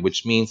so funny,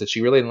 which means that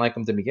she really didn't like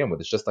him to begin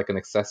with. It's just like an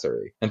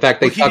accessory. In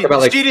fact, they talk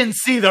about she didn't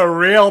see the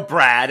real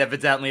Brad.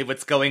 Evidently,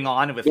 what's going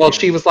on with. Well, him.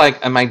 She was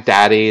like, and my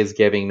daddy is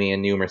giving me a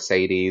new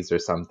Mercedes or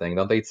something.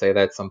 Don't they say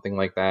that, something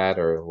like that,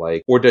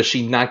 or does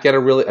she not get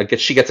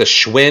she gets a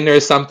Schwinn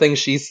or something?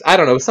 I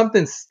don't know,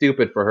 something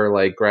stupid for her,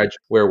 like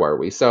where were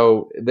we?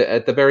 So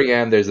at the very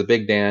end, there's a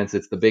big dance.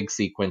 It's the big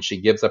sequence. She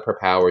gives up her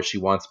power. She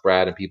wants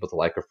Brad and people to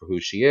like her for who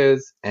she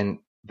is. And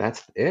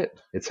That's it.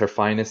 It's her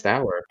finest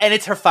hour. And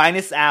it's her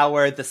finest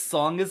hour. The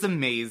song is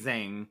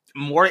amazing.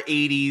 More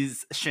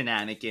 80s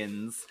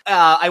shenanigans.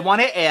 I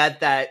want to add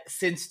that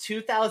since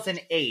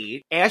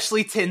 2008,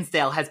 Ashley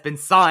Tisdale has been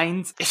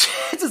signed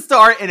to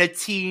star in a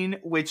Teen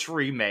Witch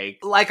remake.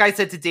 Like I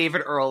said to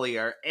David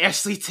earlier,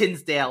 Ashley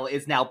Tisdale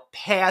is now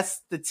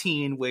past the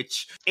Teen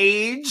Witch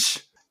age.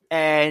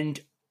 And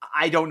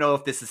I don't know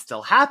if this is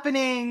still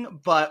happening,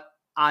 but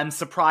I'm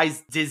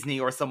surprised Disney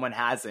or someone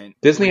hasn't.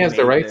 Disney has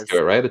the rights to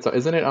it, right?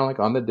 Isn't it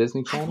on the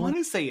Disney Channel? I want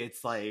to say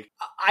it's like,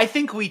 I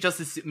think we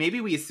just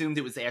maybe we assumed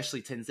it was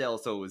Ashley Tisdale,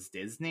 so it was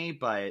Disney.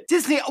 But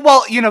Disney,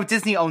 well,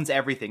 Disney owns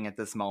everything at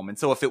this moment.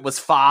 So if it was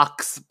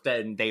Fox,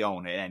 then they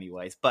own it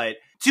anyways. But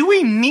do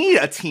we need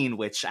a Teen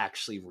Witch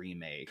actually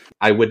remake?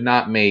 I would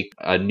not make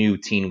a new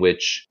Teen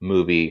Witch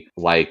movie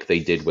like they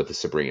did with the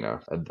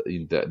Sabrina,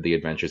 the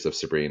Adventures of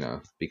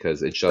Sabrina,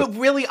 because it's just. But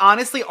really,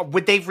 honestly,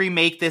 would they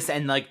remake this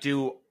and like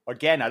do?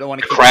 Again, I don't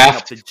want to keep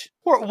Craft. Up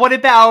or what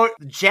about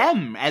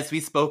Gem, as we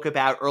spoke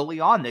about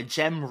early on, the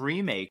Gem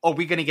remake? Are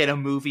we going to get a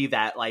movie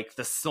that, like,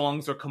 the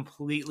songs are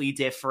completely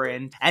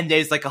different, and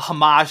there's, like, a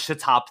homage to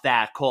Top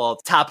That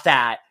called Top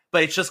That,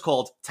 but it's just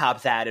called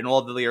Top That, and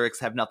all the lyrics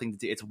have nothing to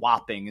do, it's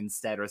whopping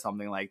instead, or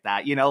something like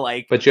that,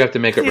 like... But you have to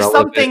make it relevant.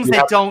 There's some things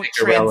that don't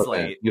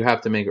translate. You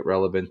have to make it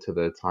relevant to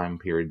the time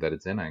period that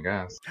it's in, I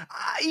guess.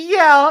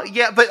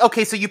 Yeah, but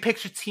okay, so you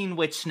picture Teen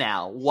Witch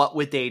now. What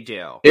would they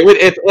do?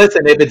 If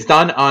it's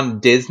done on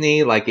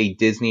Disney, like a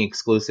Disney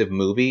exclusive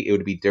movie, it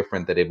would be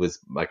different that it was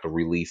like a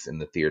release in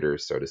the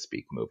theaters, so to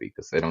speak, movie,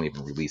 because they don't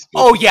even release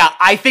movies. Oh yeah,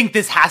 I think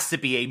this has to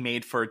be a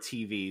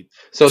made-for-TV.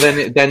 So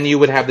then you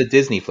would have the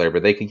Disney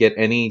flavor. They could get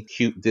any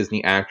cute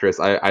Disney actress.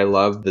 I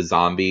love the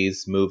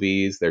Zombies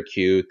movies. They're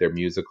cute. They're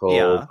musical.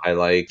 Yeah. I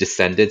like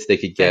Descendants. They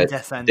could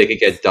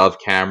get Dove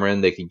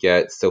Cameron. They could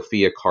get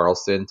Sophia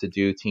Carlson to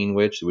do Teen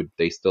Witch.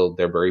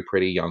 They're very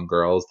pretty young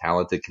girls,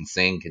 talented, can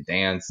sing, can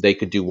dance. They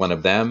could do one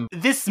of them.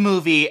 This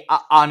movie,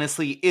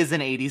 honestly, is an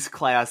 80s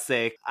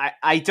classic.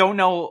 I don't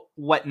know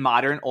what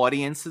modern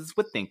audiences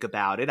would think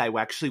about it. I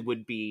actually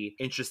would be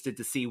interested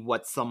to see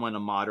what a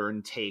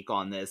modern take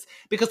on this.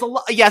 Because,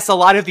 a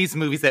lot of these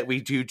movies that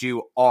we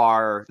do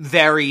are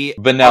very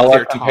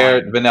vanilla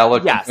compared to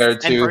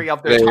and very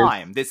of their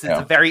time. This is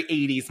a very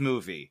 80s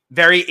movie.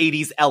 Very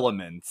 80s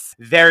elements.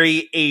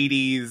 Very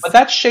 80s. But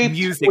that shaped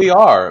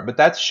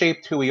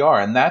who we are.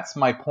 And that's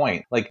my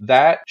point. Like,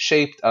 that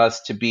shaped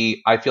us to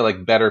be, I feel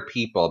like, better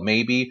people,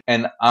 maybe.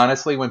 And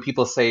honestly, when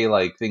people say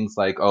like things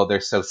like, oh,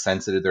 they're so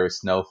sensitive, they're a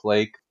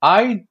snowflake,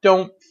 I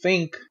don't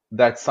think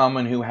that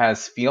someone who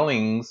has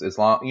feelings, is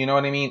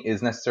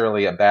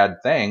necessarily a bad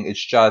thing.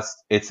 It's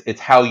just, it's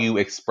how you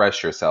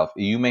express yourself.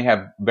 You may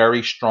have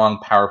very strong,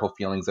 powerful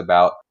feelings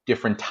about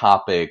different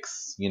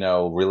topics,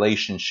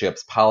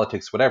 relationships,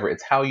 politics, whatever.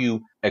 It's how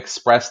you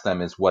express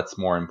them is what's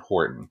more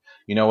important.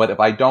 You know what?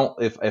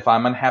 If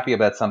I'm unhappy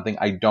about something,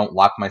 I don't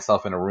lock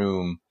myself in a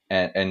room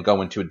and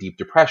go into a deep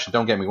depression.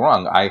 Don't get me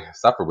wrong, I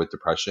suffer with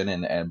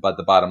depression, but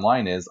the bottom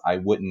line is I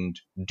wouldn't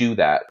do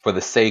that for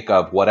the sake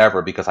of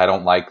whatever, because I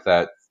don't like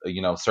that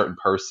certain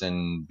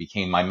person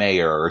became my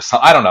mayor or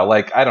something. I don't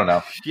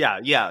know.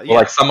 Yeah. Or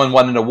like someone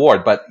won an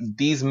award. But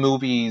these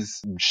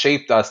movies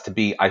shaped us to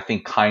be, I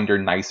think, kinder,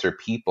 nicer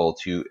people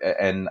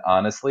and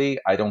honestly,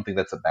 I don't think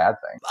that's a bad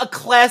thing. A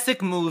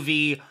classic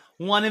movie.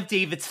 One of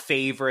David's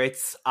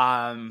favorites.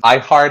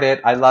 I heart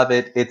it. I love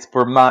it.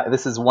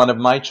 This is one of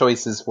my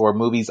choices for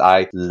movies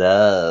I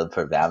love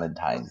for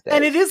Valentine's Day.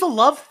 And it is a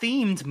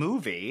love-themed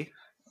movie.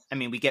 I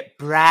mean, we get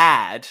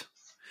Brad.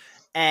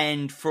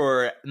 And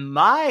for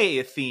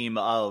my theme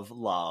of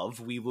love,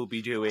 we will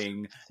be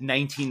doing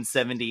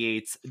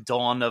 1978's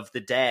Dawn of the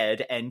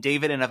Dead. And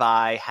David and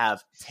I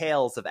have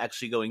tales of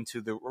actually going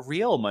to the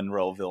real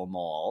Monroeville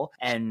Mall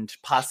and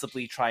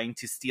possibly trying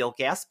to steal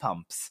gas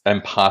pumps.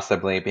 And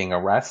possibly being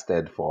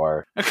arrested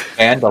for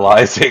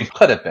vandalizing.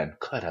 Could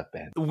have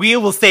been. We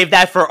will save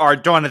that for our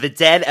Dawn of the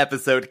Dead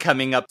episode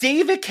coming up.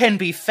 David can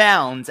be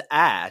found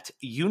at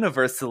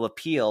Universal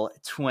Appeal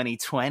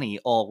 2020,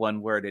 all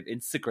one word, at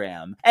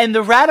Instagram. And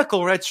the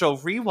Radical Retro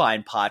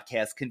Rewind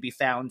podcast can be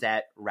found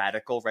at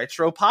Radical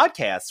Retro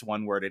Podcast,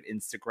 one word, at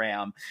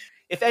Instagram.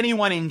 If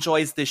anyone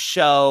enjoys this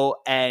show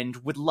and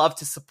would love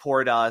to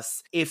support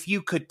us, if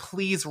you could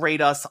please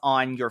rate us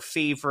on your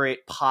favorite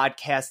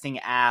podcasting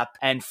app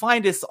and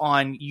find us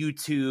on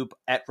YouTube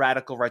at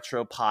Radical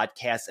Retro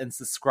Podcast and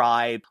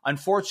subscribe.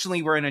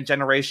 Unfortunately, we're in a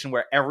generation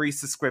where every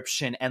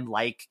subscription and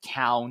like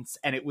counts,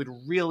 and it would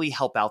really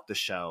help out the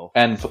show.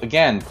 And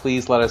again,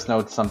 please let us know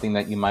it's something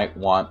that you might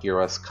want to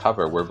hear us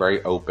cover. We're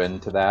very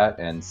open to that,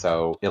 and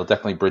so it'll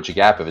definitely bridge a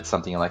gap if it's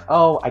something you're like,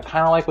 oh, I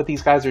kind of like what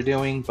these guys are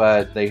doing,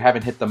 but they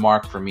haven't hit the mark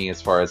mark for me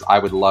as far as I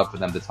would love for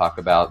them to talk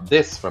about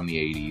this from the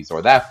 80s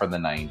or that from the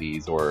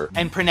 90s or...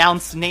 And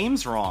pronounce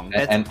names wrong.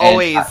 That's and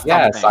always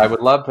yes, I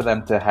would love for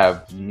them to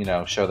have,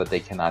 show that they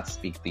cannot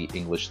speak the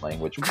English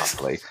language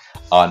properly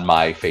on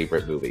my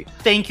favorite movie.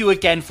 Thank you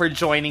again for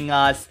joining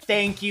us.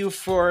 Thank you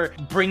for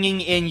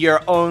bringing in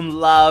your own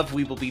love.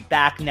 We will be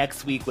back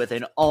next week with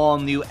an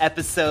all-new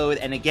episode.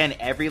 And again,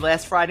 every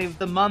last Friday of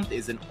the month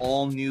is an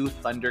all-new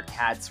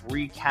Thundercats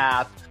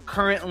recap.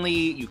 Currently,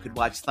 you could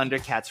watch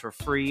Thundercats for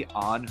free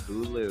on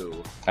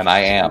Hulu. And I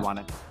am.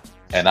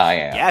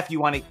 Yeah, if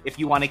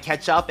you want to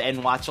catch up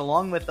and watch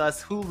along with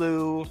us,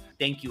 Hulu.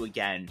 Thank you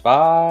again.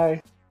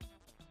 Bye.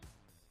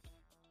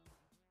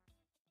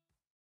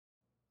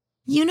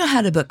 You know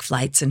how to book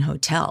flights and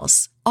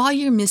hotels. All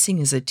you're missing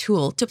is a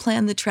tool to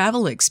plan the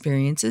travel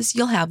experiences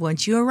you'll have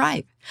once you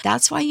arrive.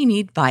 That's why you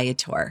need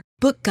Viator.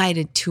 Book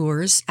guided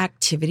tours,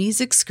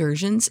 activities,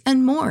 excursions,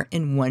 and more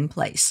in one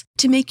place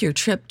to make your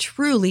trip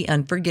truly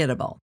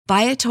unforgettable.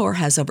 Viator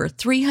has over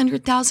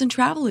 300,000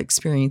 travel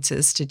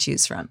experiences to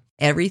choose from.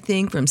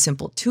 Everything from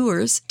simple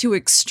tours to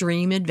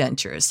extreme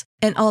adventures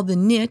and all the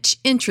niche,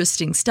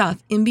 interesting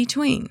stuff in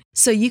between.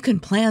 So you can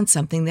plan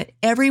something that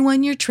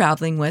everyone you're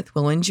traveling with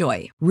will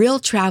enjoy. Real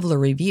traveler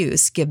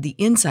reviews give the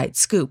inside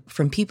scoop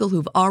from people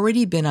who've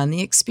already been on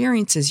the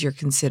experiences you're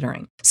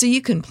considering. So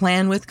you can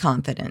plan with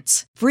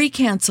confidence. Free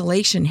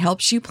cancellation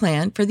helps you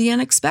plan for the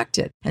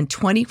unexpected. And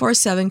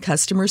 24/7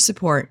 customer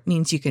support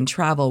means you can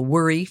travel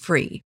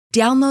worry-free.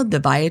 Download the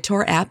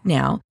Viator app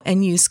now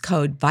and use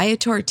code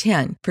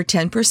Viator10 for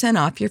 10%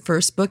 off your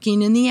first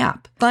booking in the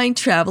app. Find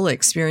travel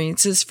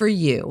experiences for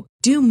you.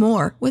 Do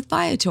more with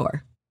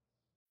Viator.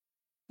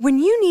 When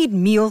you need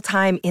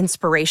mealtime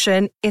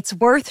inspiration, it's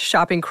worth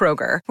shopping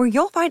Kroger, where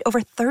you'll find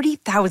over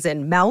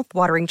 30,000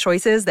 mouth-watering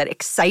choices that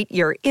excite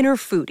your inner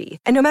foodie.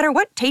 And no matter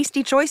what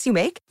tasty choice you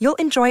make, you'll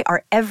enjoy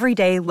our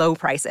everyday low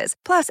prices,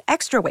 plus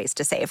extra ways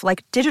to save,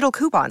 like digital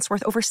coupons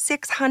worth over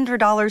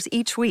 $600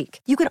 each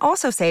week. You can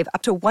also save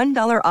up to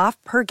 $1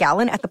 off per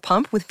gallon at the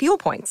pump with fuel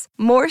points.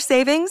 More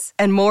savings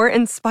and more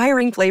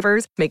inspiring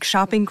flavors make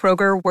shopping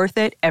Kroger worth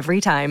it every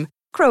time.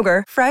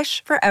 Kroger,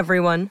 fresh for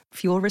everyone.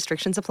 Fuel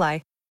restrictions apply.